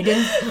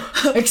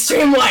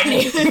 Extreme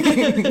widening.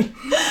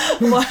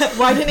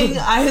 Widening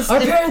eyes. Our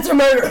parents are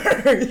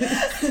murderers.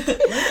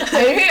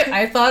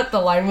 I thought the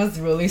line was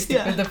really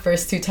stupid the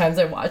first 2 times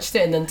I watched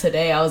it, and then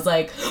today I was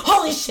like,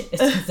 holy shit,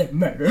 it's because they're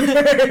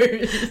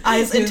murderers.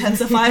 Eyes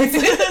intensifies.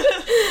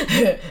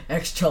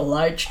 Extra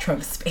large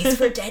trunk space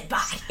for dead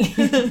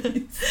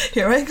bodies.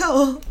 Here I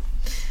go.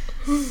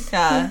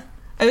 Yeah.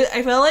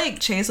 I feel like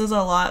Chase was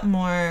a lot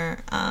more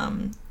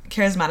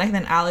charismatic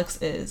than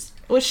Alex is,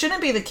 which shouldn't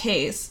be the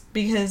case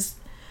because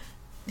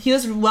he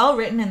was well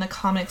written in the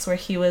comics where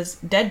he was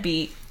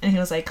deadbeat and he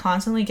was like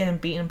constantly getting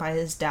beaten by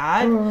his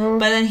dad, but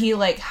then he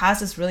like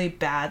has this really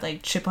bad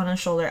like chip on his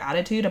shoulder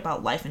attitude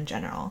about life in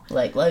general,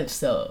 like life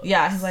sucks.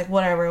 Yeah, he's like,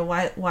 whatever,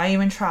 why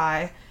even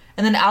try?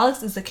 And then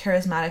Alex is the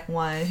charismatic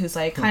one who's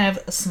like kind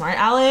of a smart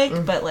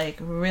aleck, but like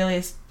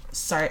really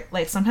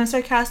sometimes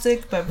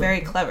sarcastic but very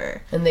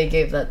clever. And they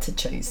gave that to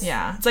Chase.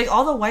 Yeah, it's like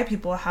all the white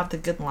people have the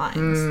good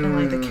lines and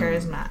like the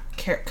charisma.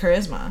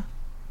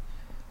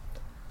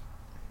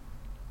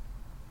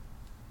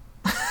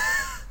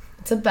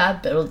 It's a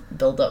bad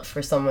build up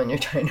for someone you're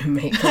trying to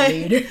make a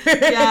leader.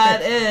 Yeah,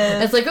 it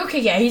is. It's like, okay,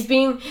 yeah, he's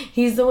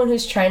the one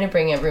who's trying to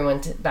bring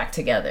everyone back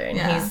together, and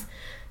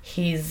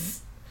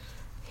he's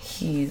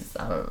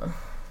I don't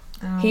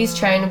know. He's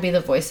trying to be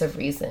the voice of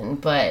reason,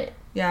 but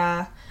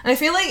yeah. And I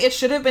feel like it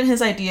should have been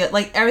his idea.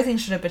 Like, everything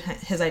should have been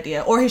his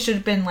idea. Or he should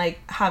have been, like,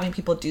 having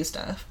people do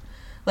stuff.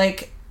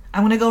 Like,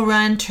 I'm gonna go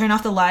run, turn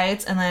off the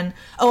lights, and then,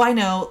 oh, I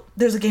know,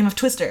 there's a game of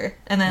Twister,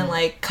 and then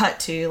like cut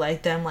to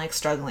like them like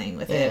struggling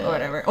with it or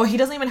whatever. Or he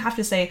doesn't even have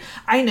to say,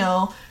 I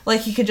know.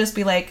 Like he could just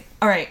be like,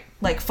 all right,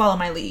 like follow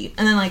my lead,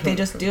 and then like they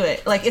just do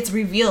it. Like it's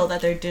revealed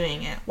that they're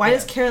doing it. Why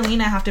does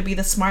Carolina have to be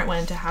the smart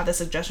one to have the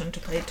suggestion to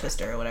play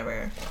Twister or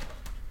whatever?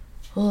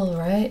 Well,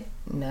 right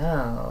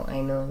now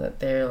I know that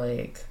they're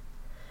like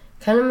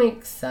kind of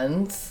makes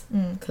sense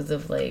because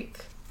of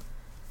like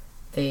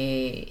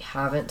they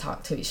haven't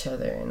talked to each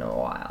other in a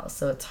while,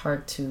 so it's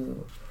hard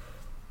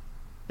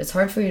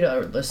for you to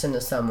listen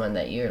to someone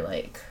that you're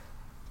like,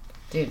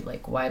 dude,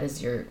 like why do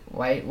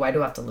I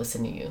have to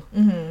listen to you?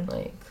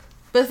 Like,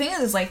 but the thing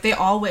is like they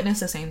all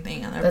witness the same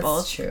thing, and they're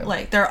both true.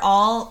 Like they're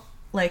all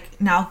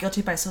like now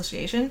guilty by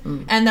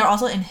association, and they're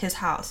also in his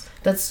house.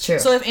 That's true.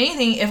 So if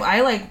anything, if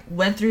I like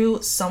went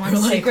through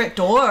someone's secret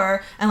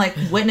door and like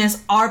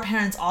witnessed our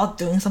parents all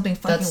doing something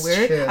fucking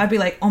weird, true. I'd be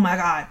like, oh my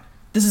god,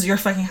 this is your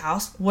fucking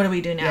house. What do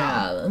we do now?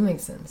 Yeah, that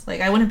makes sense. Like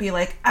I wouldn't be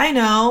like, I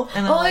know.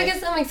 And then, I guess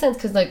that makes sense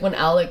because like when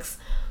Alex,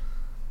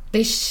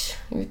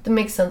 that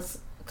makes sense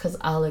because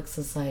Alex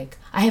is like,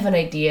 I have an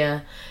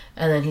idea.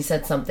 And then he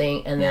said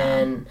something, and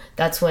then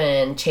that's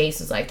when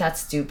Chase was like,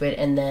 that's stupid.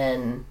 And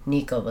then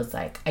Nico was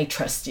like, I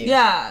trust you.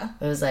 Yeah.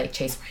 It was like,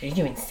 Chase, why didn't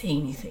you even say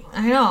anything?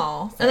 I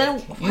know. It's and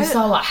like, then you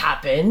saw what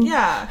happened.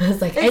 Yeah.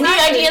 It's like, exactly. Any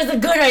idea is a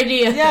good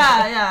idea.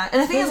 Yeah, yeah.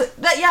 And the thing is,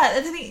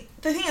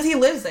 the thing is he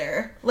lives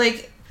there.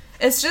 Like,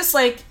 it's just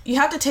like, you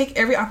have to take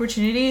every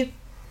opportunity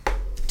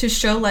to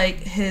show, like,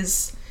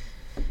 his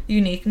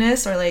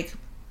uniqueness or, like,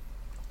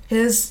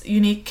 his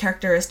unique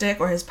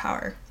characteristic or his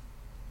power.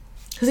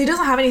 Because he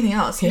doesn't have anything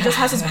else. He just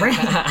has his brain. He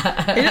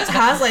just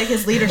has, like,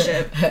 his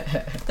leadership.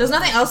 There's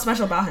nothing else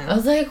special about him. I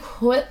was like,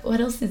 what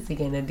else is he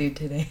going to do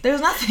today?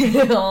 There's nothing. He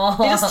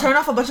just turned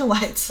off a bunch of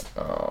lights.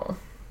 Oh.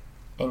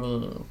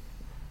 And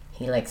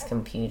he likes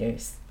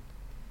computers.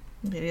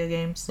 Video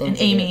games. And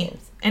Amy.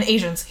 Games. And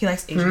Asians. He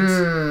likes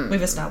Asians.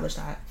 We've established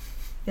that.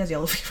 He has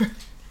yellow fever.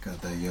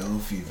 Got that yellow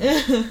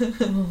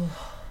fever.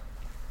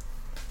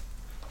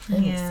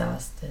 I'm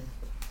exhausted.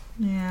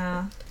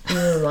 Yeah.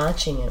 Even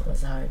watching it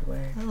was hard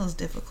work. That was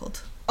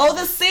difficult. Oh,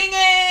 the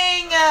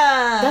singing!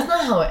 That's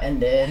not how it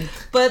ended.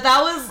 But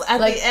that was at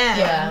the end.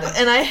 Yeah.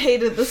 And I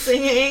hated the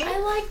singing. I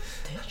liked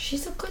it.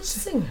 She's a good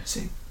singer.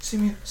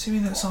 Sing me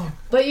that song.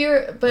 But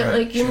you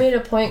made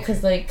a point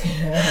because like... sing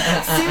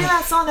me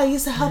that song that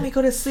used to help me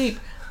go to sleep.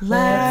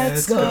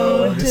 Let's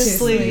go to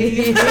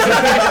sleep.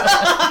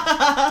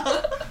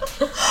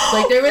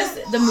 Like there was...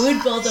 The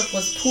mood buildup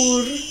was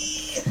poor.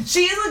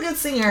 She is a good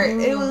singer.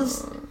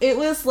 It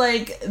was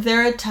like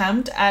their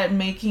attempt at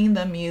making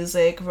the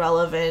music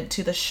relevant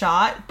to the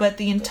shot, but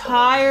the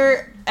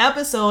entire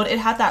episode it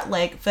had that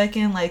like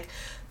fucking like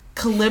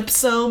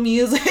calypso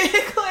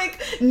music,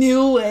 like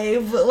new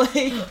wave,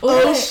 like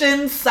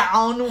ocean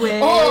sound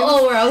wave.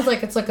 Where I was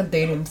like, it's like a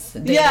dating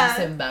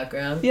sim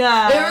background.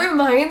 Yeah, it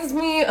reminds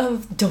me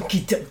of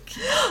Doki Doki.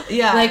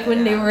 Yeah, like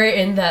when they were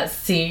in that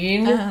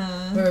scene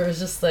where it was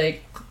just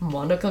like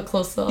Monica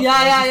close up.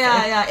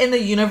 Yeah. In the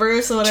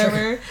universe or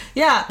whatever. True.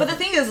 Yeah, but the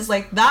thing is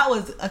like that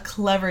was a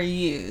clever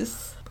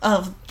use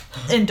of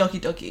in Doki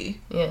Doki.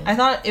 Yeah, I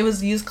thought it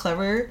was used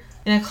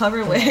in a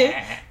clever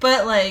way,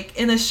 but like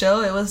in the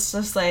show, it was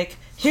just like,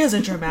 here's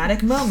a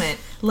dramatic moment.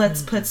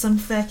 Let's put some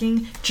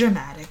fucking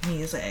dramatic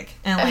music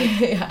and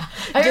like.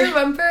 I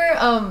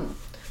remember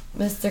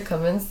Mr.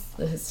 Cummins,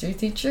 the history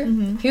teacher,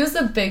 he was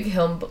a big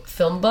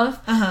film buff,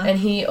 and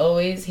he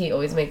always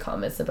made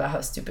comments about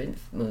how stupid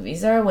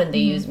movies are when they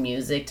use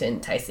music to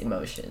entice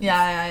emotions.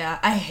 Yeah.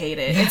 I hate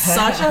it. It's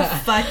such a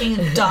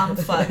fucking dumb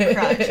fuck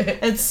crutch.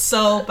 It's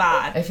so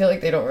bad. I feel like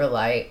they don't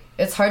rely.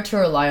 It's hard to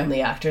rely on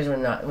the actors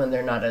when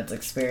they're not as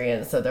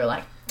experienced, so they're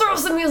like, throw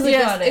some music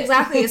on it.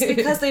 Exactly. It's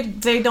because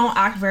they don't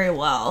act very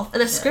well.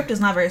 The script is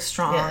not very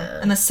strong,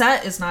 and the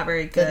set is not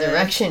very good. The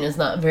direction is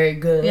not very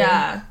good.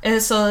 Yeah,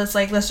 and so it's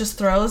like, let's just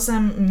throw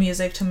some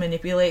music to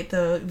manipulate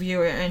the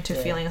viewer into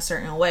feeling a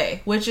certain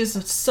way, which is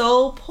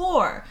so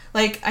poor.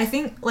 Like, I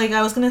think, like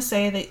I was gonna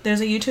say that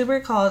there's a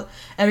YouTuber called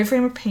Every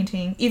Frame of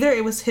Painting. Either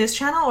it was his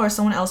channel or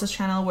someone else's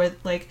channel where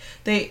like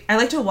I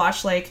like to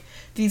watch like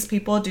these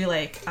people do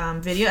like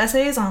video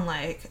essays on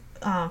like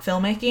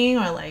filmmaking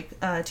or like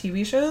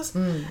TV shows.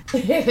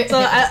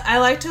 So I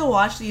like to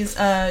watch these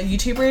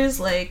YouTubers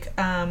like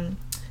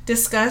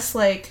discuss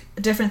like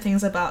different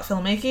things about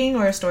filmmaking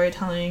or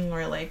storytelling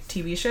or like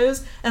TV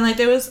shows. And like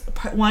there was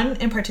one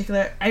in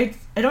particular, I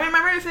don't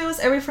remember if it was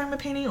Every Frame of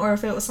Painting or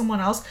if it was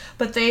someone else,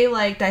 but they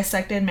like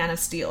dissected Man of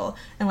Steel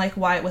and like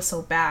why it was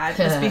so bad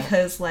was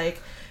because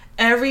like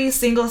every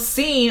single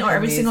scene or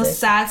every single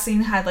sad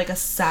scene had like a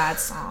sad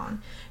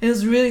song. It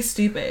was really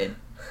stupid.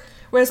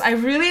 Whereas I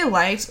really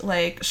liked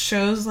like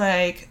shows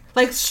like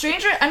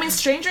Stranger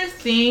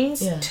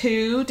Things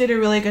too did a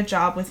really good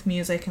job with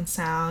music and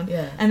sound.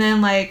 Yeah. And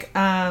then like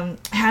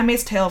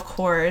Handmaid's Tale, of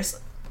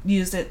course,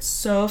 used it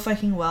so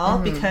fucking well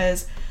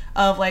because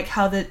of like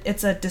how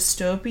it's a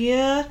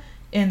dystopia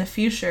in the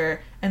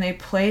future, and they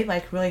played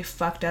like really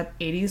fucked up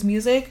 80s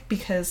music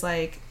because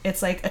like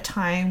it's like a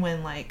time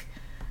when like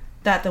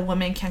that the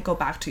women can't go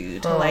back to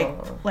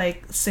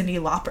like Cyndi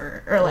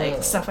Lauper or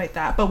like stuff like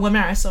that. But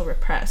women are so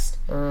repressed.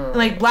 And,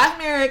 like Black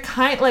Mirror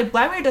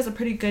Black Mirror does a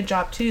pretty good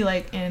job too,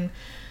 like in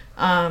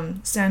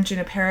San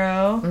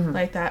Junipero,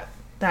 like that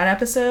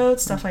episode,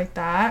 stuff like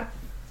that.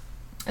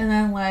 And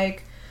then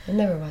like I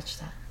never watched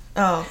that.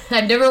 Oh,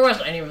 I've never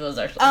watched any of those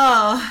actually.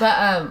 Oh,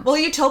 but well,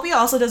 Utopia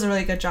also does a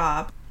really good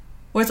job,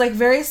 where it's like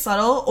very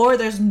subtle, or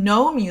there's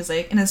no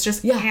music and it's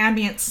just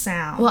ambient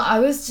sound. Well, I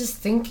was just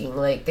thinking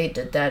like they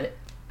did that.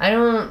 I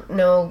don't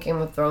know Game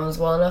of Thrones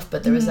well enough,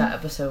 but there was that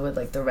episode with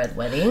like the Red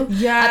Wedding at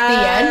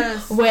the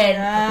end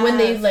when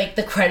they like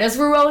the credits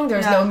were rolling. There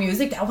was no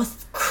music. That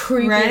was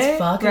creepy as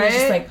fuck. And it's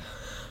just like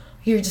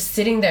you're just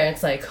sitting there. And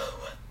it's like.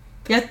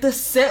 You have to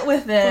sit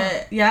with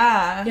it.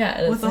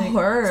 Yeah. With the like,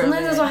 horror.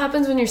 Sometimes that's what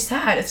happens when you're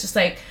sad. It's just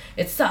like,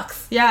 it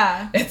sucks.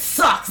 Yeah. It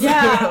sucks.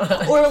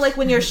 Yeah. Or like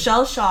when you're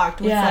shell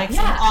shocked with like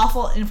some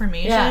awful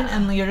information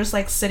and you're just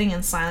like sitting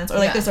in silence. Or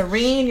like there's a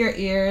ring in your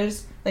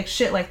ears. Like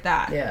shit like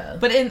that. Yeah.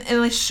 But in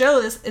like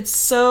shows, it's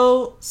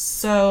so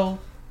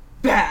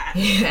bad.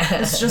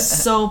 Yeah. It's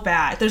just so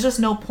bad. There's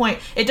just no point.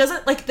 It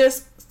doesn't like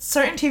there's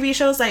certain TV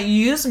shows that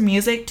use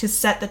music to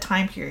set the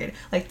time period.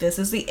 Like, this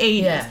is the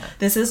 80s. Yeah.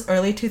 This is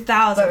early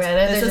 2000s.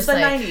 This is the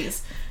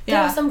 90s. Yeah.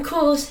 There was some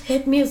cool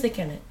hip music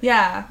in it.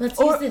 Yeah. Let's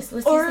use this.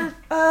 Let's use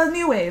that.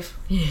 New wave.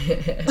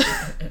 Yeah.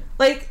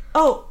 Like,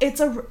 oh,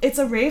 it's a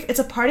rave. It's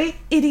a party.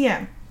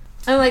 EDM.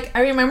 And, like, I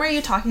remember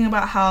you talking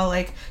about how,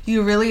 like,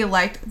 you really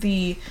liked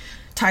the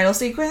title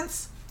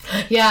sequence.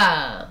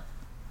 Yeah.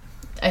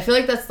 I feel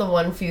like that's the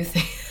one few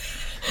things.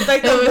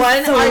 Like the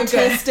one so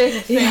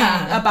artistic thing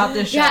about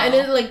this show. Yeah, and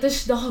then like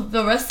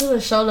the rest of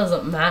the show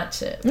doesn't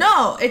match it.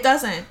 No, it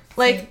doesn't.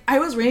 Like I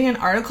was reading an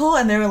article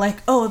and they were like,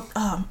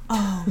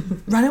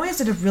 Runaways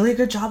did a really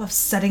good job of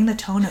setting the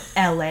tone of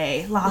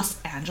LA, Los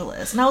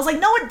Angeles. And I was like,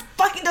 no, it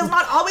fucking does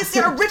not always see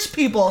our rich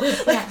people.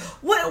 Like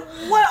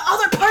what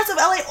other parts of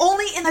LA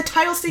only in the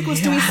title sequence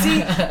do we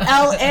see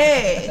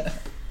LA?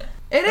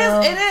 It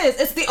is.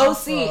 It's the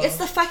OC. It's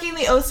the fucking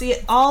the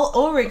OC all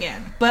over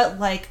again. But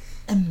like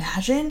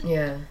imagine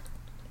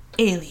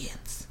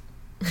aliens.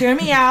 Hear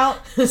me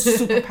out.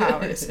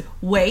 Superpowers.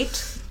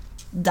 Wait.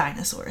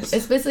 Dinosaurs.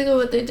 It's basically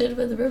what they did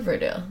with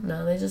Riverdale.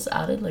 Now they just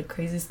added like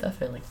crazy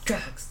stuff in, like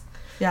drugs.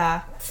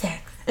 Yeah.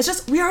 Sex. It's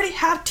just we already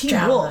have Teen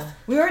Wolf.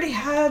 We already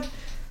had.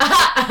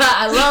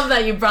 I love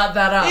that you brought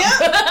that up.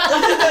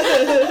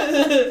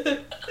 Yeah.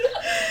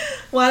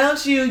 Why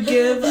don't you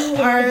give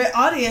our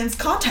audience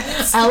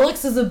context?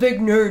 Alex is a big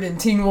nerd in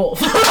Teen Wolf.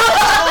 The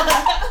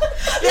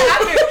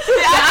actor.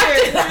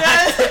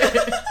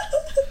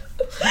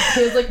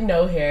 He has like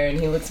no hair and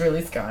he looks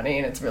really scrawny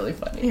and it's really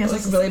funny. He has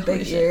like really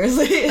big ears.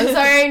 I'm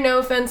sorry, no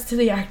offense to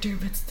the actor,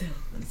 but still,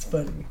 it's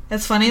funny.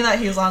 It's funny that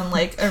he's on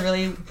like a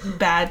really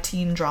bad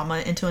teen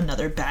drama into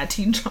another bad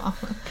teen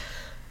drama.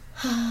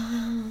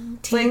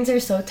 Teens are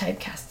so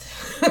typecast.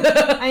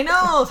 I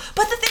know,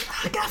 but the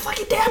thing, God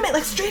fucking damn it,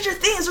 like Stranger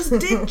Things just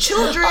did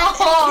children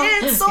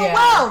and kids so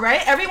well,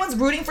 right? Everyone's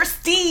rooting for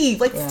Steve.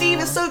 Like Steve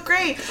is so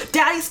great,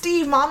 Daddy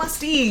Steve, Mama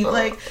Steve,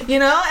 like you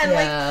know, and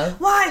like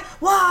why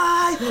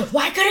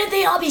couldn't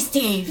they all be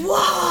Steve?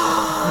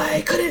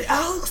 Why couldn't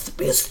Alex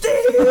be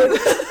Steve? Like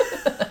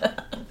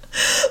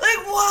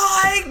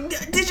why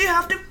did you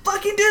have to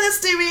fucking do this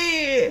to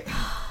me?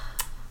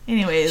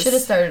 Anyways, should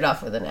have started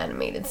off with an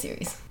animated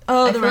series.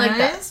 Oh, the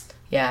Runways?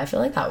 Yeah, I feel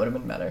like that would have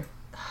been better.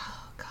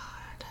 Oh,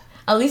 God.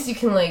 At least you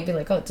can, like, be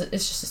like, oh, it's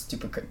just a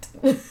stupid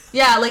cartoon.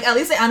 Yeah, like, at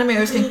least the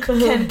animators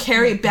can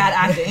carry bad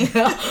acting.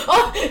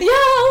 Oh,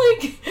 yeah,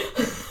 like...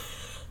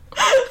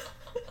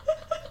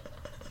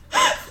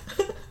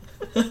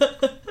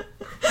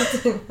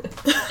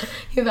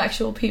 You have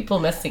actual people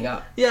messing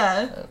up.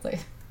 Yeah. Like,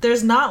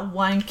 there's not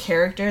one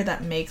character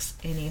that makes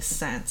any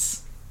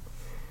sense.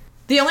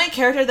 The only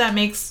character that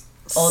makes...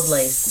 Old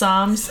Lace.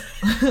 Old Spice.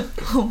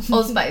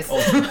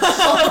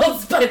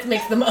 Old Spice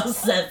makes the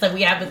most sense, and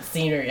we haven't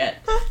seen her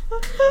yet.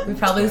 We've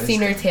probably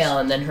seen her tail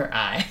and then her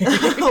eye.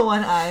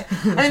 One eye.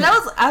 I mean, that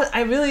was,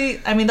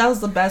 that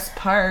was the best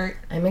part.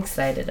 I'm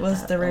excited about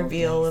was the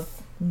reveal of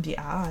the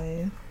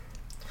eye.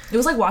 It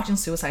was like watching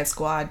Suicide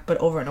Squad, but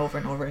over and over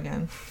and over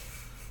again.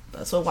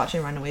 That's what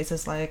watching Runaways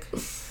is like.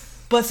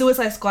 But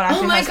Suicide Squad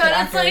actually has good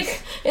actors.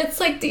 It's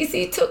like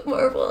DC took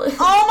Marvel and it.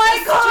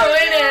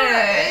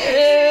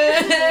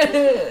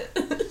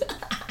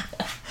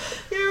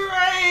 You're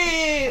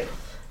right.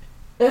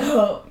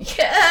 Oh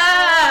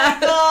yeah.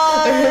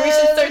 Oh, we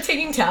should start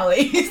taking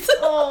tallies.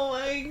 Oh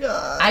my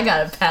god. I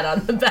got a pat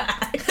on the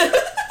back.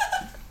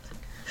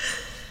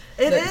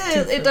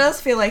 It does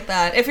feel like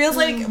that. It feels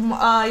like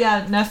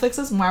Netflix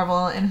is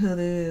Marvel and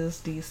Hulu is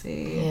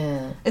DC.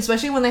 Yeah.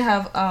 Especially when they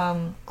have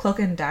Cloak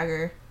and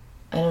Dagger.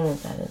 I don't know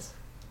what that is.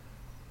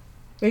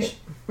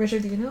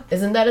 Richard, do you know?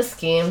 Isn't that a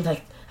scheme?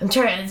 Like, I'm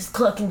trying this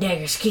Cloak and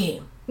Dagger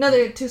scheme. No,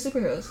 they're two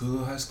superheroes.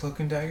 Hulu has Cloak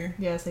and Dagger?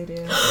 Yes, they do.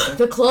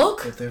 The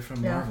Cloak? But they're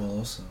from Marvel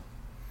also.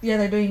 Yeah,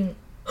 they're doing...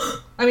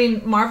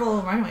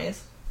 Marvel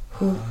Runways.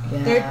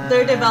 Yeah.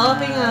 They're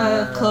developing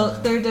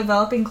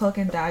Cloak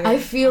and Dagger. I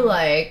feel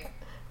like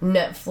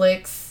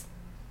Netflix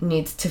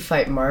needs to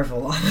fight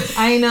Marvel on it.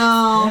 I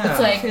know. It's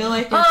like, I feel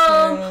like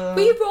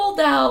we rolled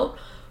out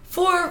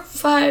 4,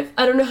 5,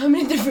 I don't know how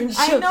many different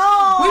shows. I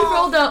know. We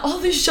rolled out all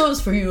these shows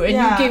for you, and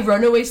you gave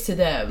Runaways to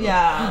them.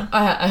 Yeah.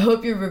 I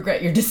hope you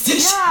regret your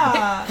decision.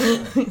 Yeah.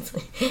 It's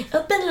like,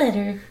 open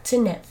letter to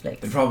Netflix.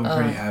 They're probably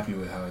pretty happy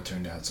with how it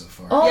turned out so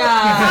far. Oh,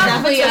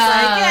 yeah. Netflix was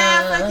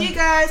like, fuck you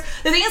guys.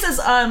 The thing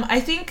is I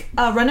think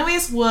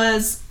Runaways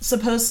was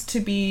supposed to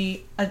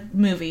be a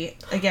movie,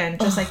 again,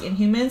 just like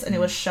Inhumans, and it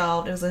was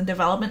shelved. It was in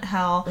development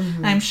hell.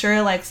 And I'm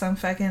sure, like,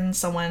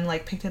 someone,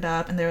 like, picked it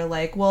up, and they were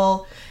like,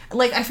 well...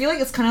 Like, I feel like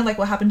it's kind of like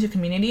what happened to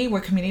Community, where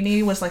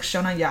Community was, like,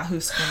 shown on Yahoo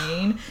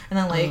screen, and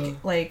then,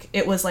 like,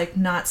 it was, like,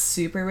 not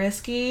super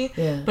risky,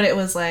 but it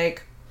was,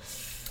 like,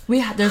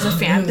 there's a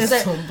fan... It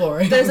was so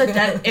boring.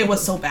 It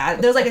was so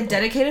bad. There's, like, a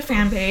dedicated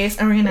fan base,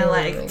 and we're gonna,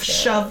 like,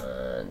 shove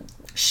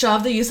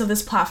the use of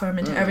this platform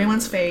into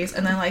everyone's face,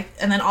 and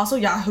then also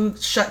Yahoo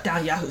shut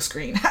down Yahoo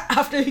screen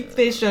after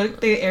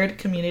they aired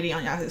Community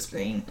on Yahoo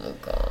screen. Oh,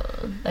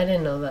 God. I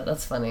didn't know that.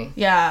 That's funny.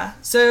 Yeah,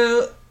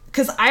 so...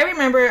 Because I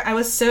remember I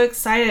was so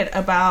excited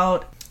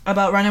about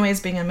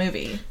Runaways being a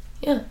movie.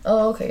 Yeah.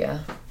 Oh, okay, yeah.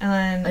 And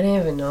then... I didn't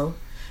even know.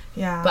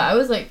 Yeah. But I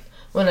was like...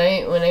 When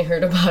I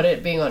heard about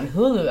it being on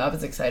Hulu, I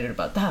was excited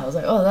about that. I was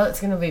like, oh,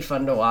 that's going to be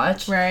fun to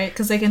watch. Right,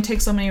 because they can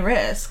take so many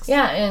risks.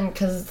 Yeah, and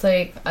because it's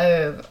like,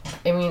 I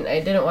mean,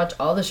 I didn't watch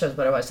all the shows,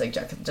 but I watched, like,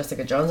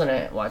 Jessica Jones, and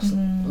I watched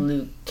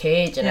Luke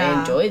Cage, and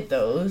I enjoyed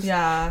those.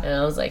 Yeah. And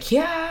I was like,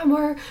 yeah,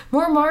 more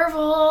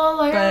Marvel.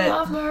 Like, I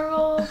love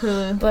Marvel.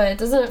 Hulu. But it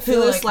doesn't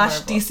feel like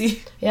Marvel.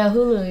 DC. Yeah,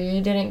 Hulu,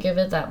 you didn't give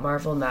it that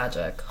Marvel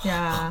magic.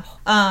 Yeah.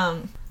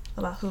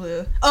 About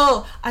Hulu.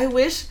 Oh, I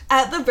wish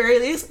at the very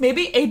least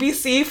maybe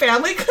ABC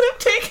Family could have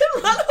taken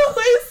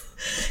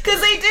Runaways, because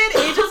they did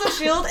Agents of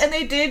S.H.I.E.L.D. and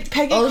they did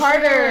Peggy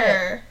Carter.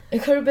 Sure.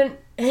 It could have been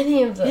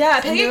any of them.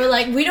 Yeah, and they were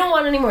like, we don't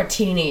want any more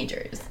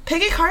teenagers.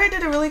 Peggy Carter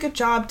did a really good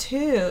job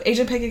too.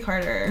 Agent Peggy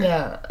Carter.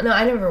 Yeah. No,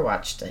 I never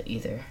watched it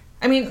either.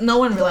 I mean, no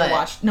one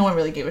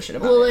really gave a shit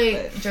about it. Well,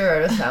 like,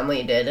 Gerardo's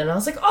Family did, and I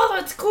was like, oh,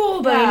 that's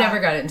cool, but I never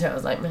got into it. I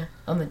was like, man,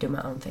 I'm gonna do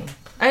my own thing.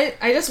 I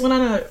just went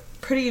on a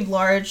pretty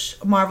large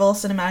Marvel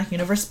Cinematic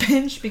Universe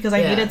binge because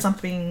I needed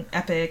something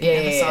epic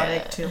and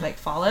episodic to, like,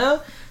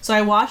 follow. So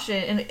I watched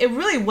it, and it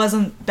really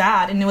wasn't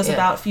bad, and it was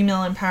about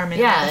female empowerment in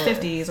the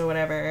 50s or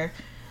whatever.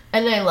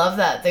 And I love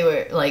that they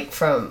were, like,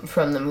 from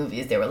the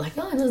movies, they were like,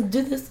 oh, let's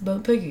do this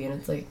about Peggy, and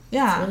it's like,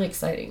 it's really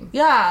exciting.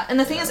 Yeah, and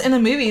the thing is, in the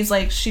movies,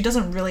 like, she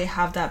doesn't really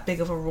have that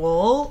big of a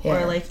role,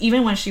 or, like,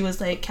 even when she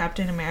was, like,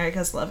 Captain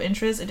America's love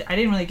interest, I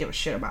didn't really give a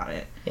shit about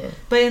it. Yeah.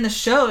 But in the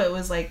show, it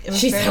was, like,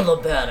 she's hella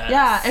badass.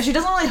 Yeah, and she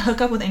doesn't really hook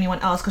up with anyone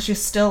else, because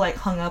she's still, like,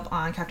 hung up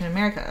on Captain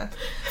America.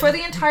 For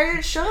the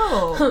entire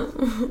show.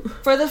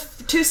 For the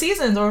 2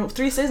 seasons, or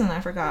 3 seasons,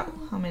 I forgot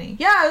how many.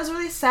 Yeah, it was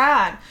really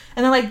sad.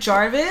 And then, like,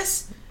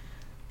 Jarvis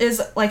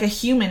is like a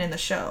human in the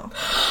show.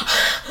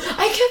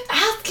 I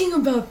kept asking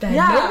about that.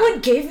 Yeah. No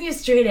one gave me a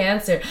straight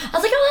answer. I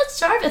was like, oh, that's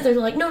Jarvis. They're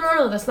like,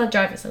 no, that's not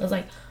Jarvis. And I was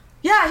like,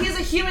 yeah, he's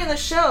a human in the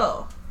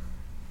show.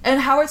 And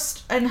Howard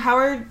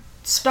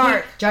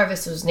Stark.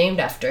 Jarvis was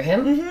named after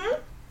him. Mm-hmm.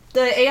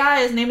 The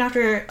AI is named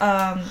after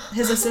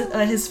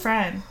his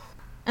friend.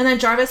 And then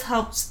Jarvis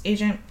helps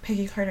Agent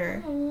Peggy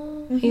Carter.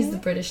 Mm-hmm. He's the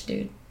British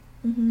dude.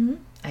 Mm-hmm.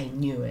 I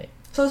knew it.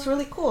 So it's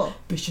really cool.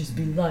 Bitches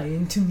be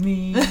lying to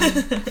me.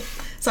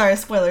 Sorry,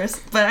 spoilers.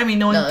 But I mean,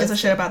 no one gives a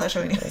shit about that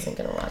show anyway. I wasn't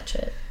gonna watch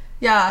it.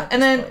 Yeah,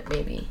 and then point,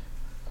 maybe.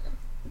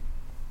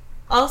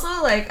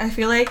 Also, like, I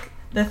feel like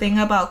the thing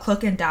about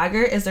Cloak and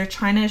Dagger is they're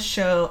trying to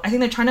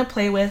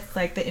play with,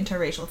 like, the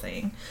interracial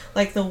thing.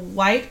 Like, the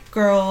white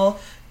girl,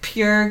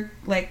 pure,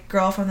 like,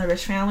 girl from the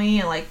rich family,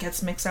 and, like,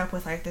 gets mixed up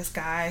with, like, this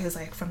guy who's,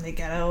 like, from the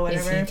ghetto or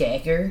whatever. Is he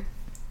Dagger?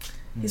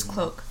 He's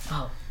Cloak.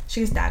 Oh.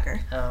 She's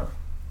Dagger. Oh.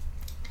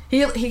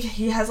 He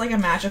has, like, a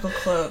magical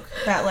cloak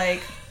that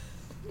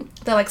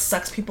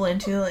sucks people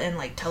into and,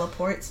 like,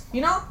 teleports. You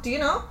know? Do you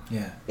know?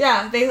 Yeah.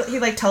 Yeah, he,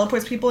 like,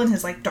 teleports people in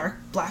his, like, dark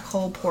black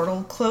hole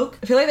portal cloak.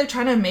 I feel like they're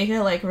trying to make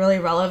it, like, really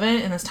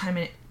relevant in this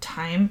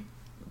time,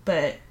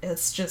 but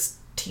it's just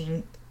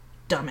teen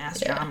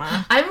dumbass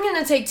drama. I'm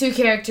gonna take 2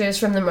 characters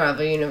from the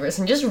Marvel Universe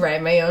and just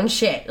write my own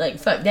shit. Like,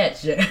 fuck that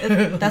shit.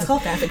 That's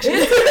called fanfiction.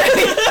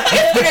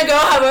 It's gonna go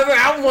however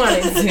I want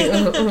it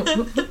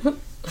to.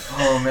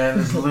 Oh man,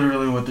 that's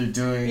literally what they're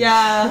doing.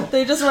 Yeah,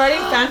 they're just writing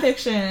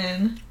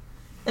fanfiction.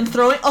 And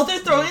they're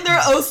throwing their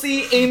OC,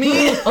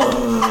 Amy.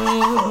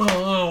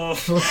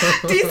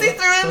 DC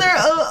threw in their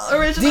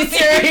original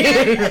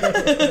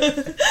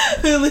character.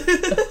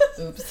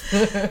 Oops.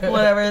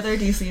 Whatever, they're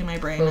DC in my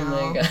brain now.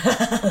 Oh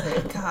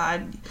my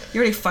God.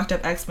 You already fucked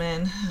up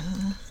X-Men.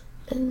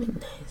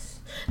 Nice.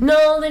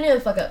 No, they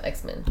didn't fuck up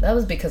X-Men. That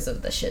was because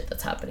of the shit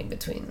that's happening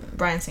between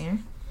Bryan Singer.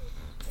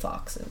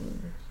 Fox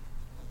and,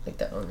 like,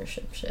 the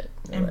ownership shit.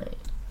 And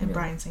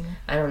Bryan Singer.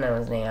 I don't know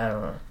his name. I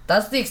don't know.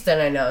 That's the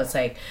extent I know. It's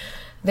like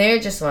they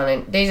just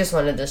want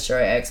to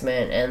destroy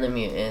X-Men and the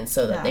mutants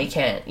so that they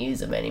can't use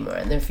them anymore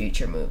in their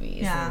future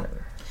movies. Yeah.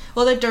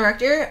 Well, the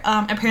director,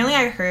 apparently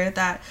I heard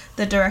that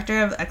the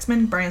director of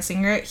X-Men, Bryan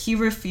Singer, he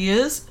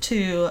refused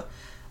to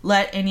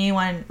let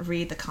anyone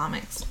read the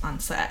comics on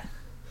set.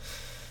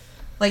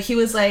 Like, he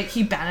was like,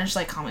 he banished,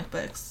 like, comic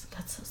books.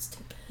 That's so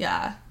stupid.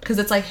 Yeah, because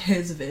it's, like,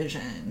 his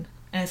vision.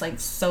 And it's, like,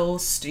 so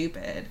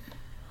stupid.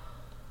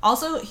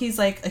 Also, he's,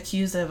 like,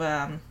 accused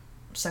of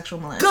sexual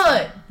molestation.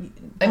 Good!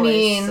 I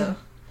mean... So,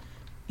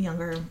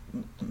 younger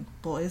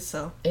boys,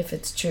 so... If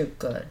it's true,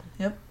 good.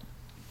 Yep.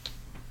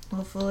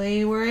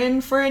 Hopefully we're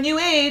in for a new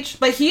age.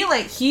 But he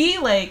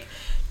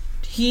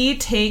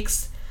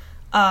takes...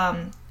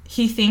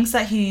 he thinks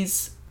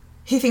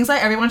that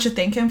everyone should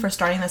thank him for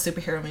starting the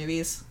superhero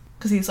movies.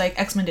 Because he's like,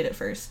 X-Men did it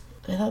first.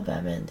 I thought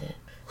Batman did.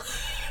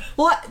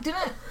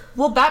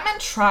 Well, Batman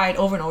tried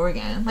over and over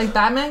again. Like,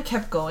 Batman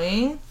kept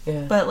going.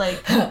 Yeah. But,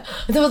 like...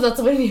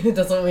 that's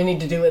what we need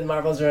to do with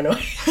Marvel's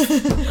Runways. We need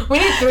 3 more.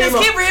 Just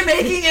keep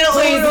remaking it over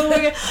and over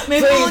again.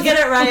 Maybe we'll get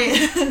it right.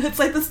 It's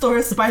like the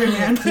story of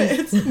Spider-Man, but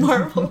it's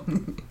Marvel.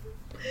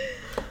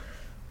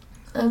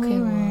 Okay,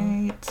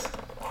 Alright.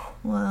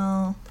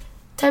 Well...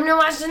 Time to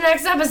watch the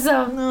next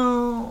episode.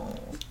 No.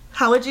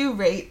 How would you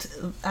rate,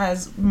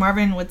 as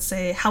Marvin would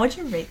say, how would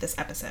you rate this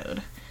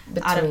episode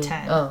out of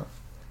 10? Oh.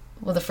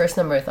 Well, the first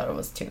number I thought it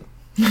was 2.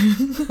 I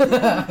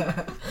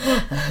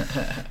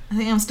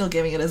think I'm still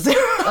giving it a 0.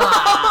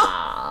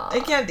 I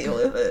can't deal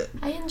with it.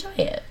 I enjoy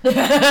it.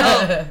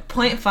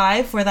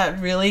 0.5 for that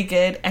really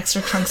good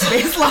extra trunk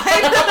space line.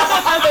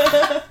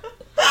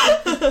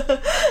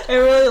 I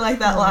really like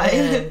that line.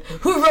 Man.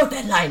 Who wrote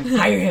that line?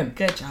 Hire him.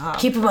 Good job.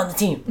 Keep him on the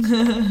team.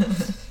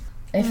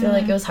 I feel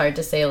like it was hard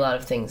to say a lot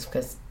of things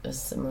because it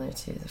was similar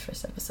to the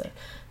first episode.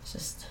 It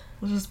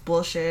was just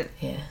bullshit.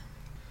 Yeah.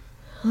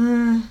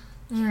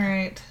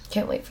 Alright.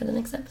 Can't wait for the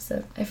next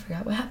episode. I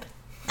forgot what happened.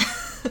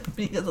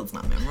 Because it's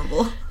not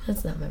memorable.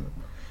 That's not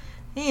memorable.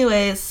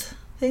 Anyways,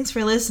 thanks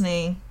for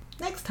listening.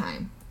 Next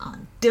time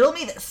on Diddle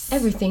Me This.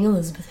 Everything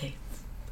Elizabeth hates.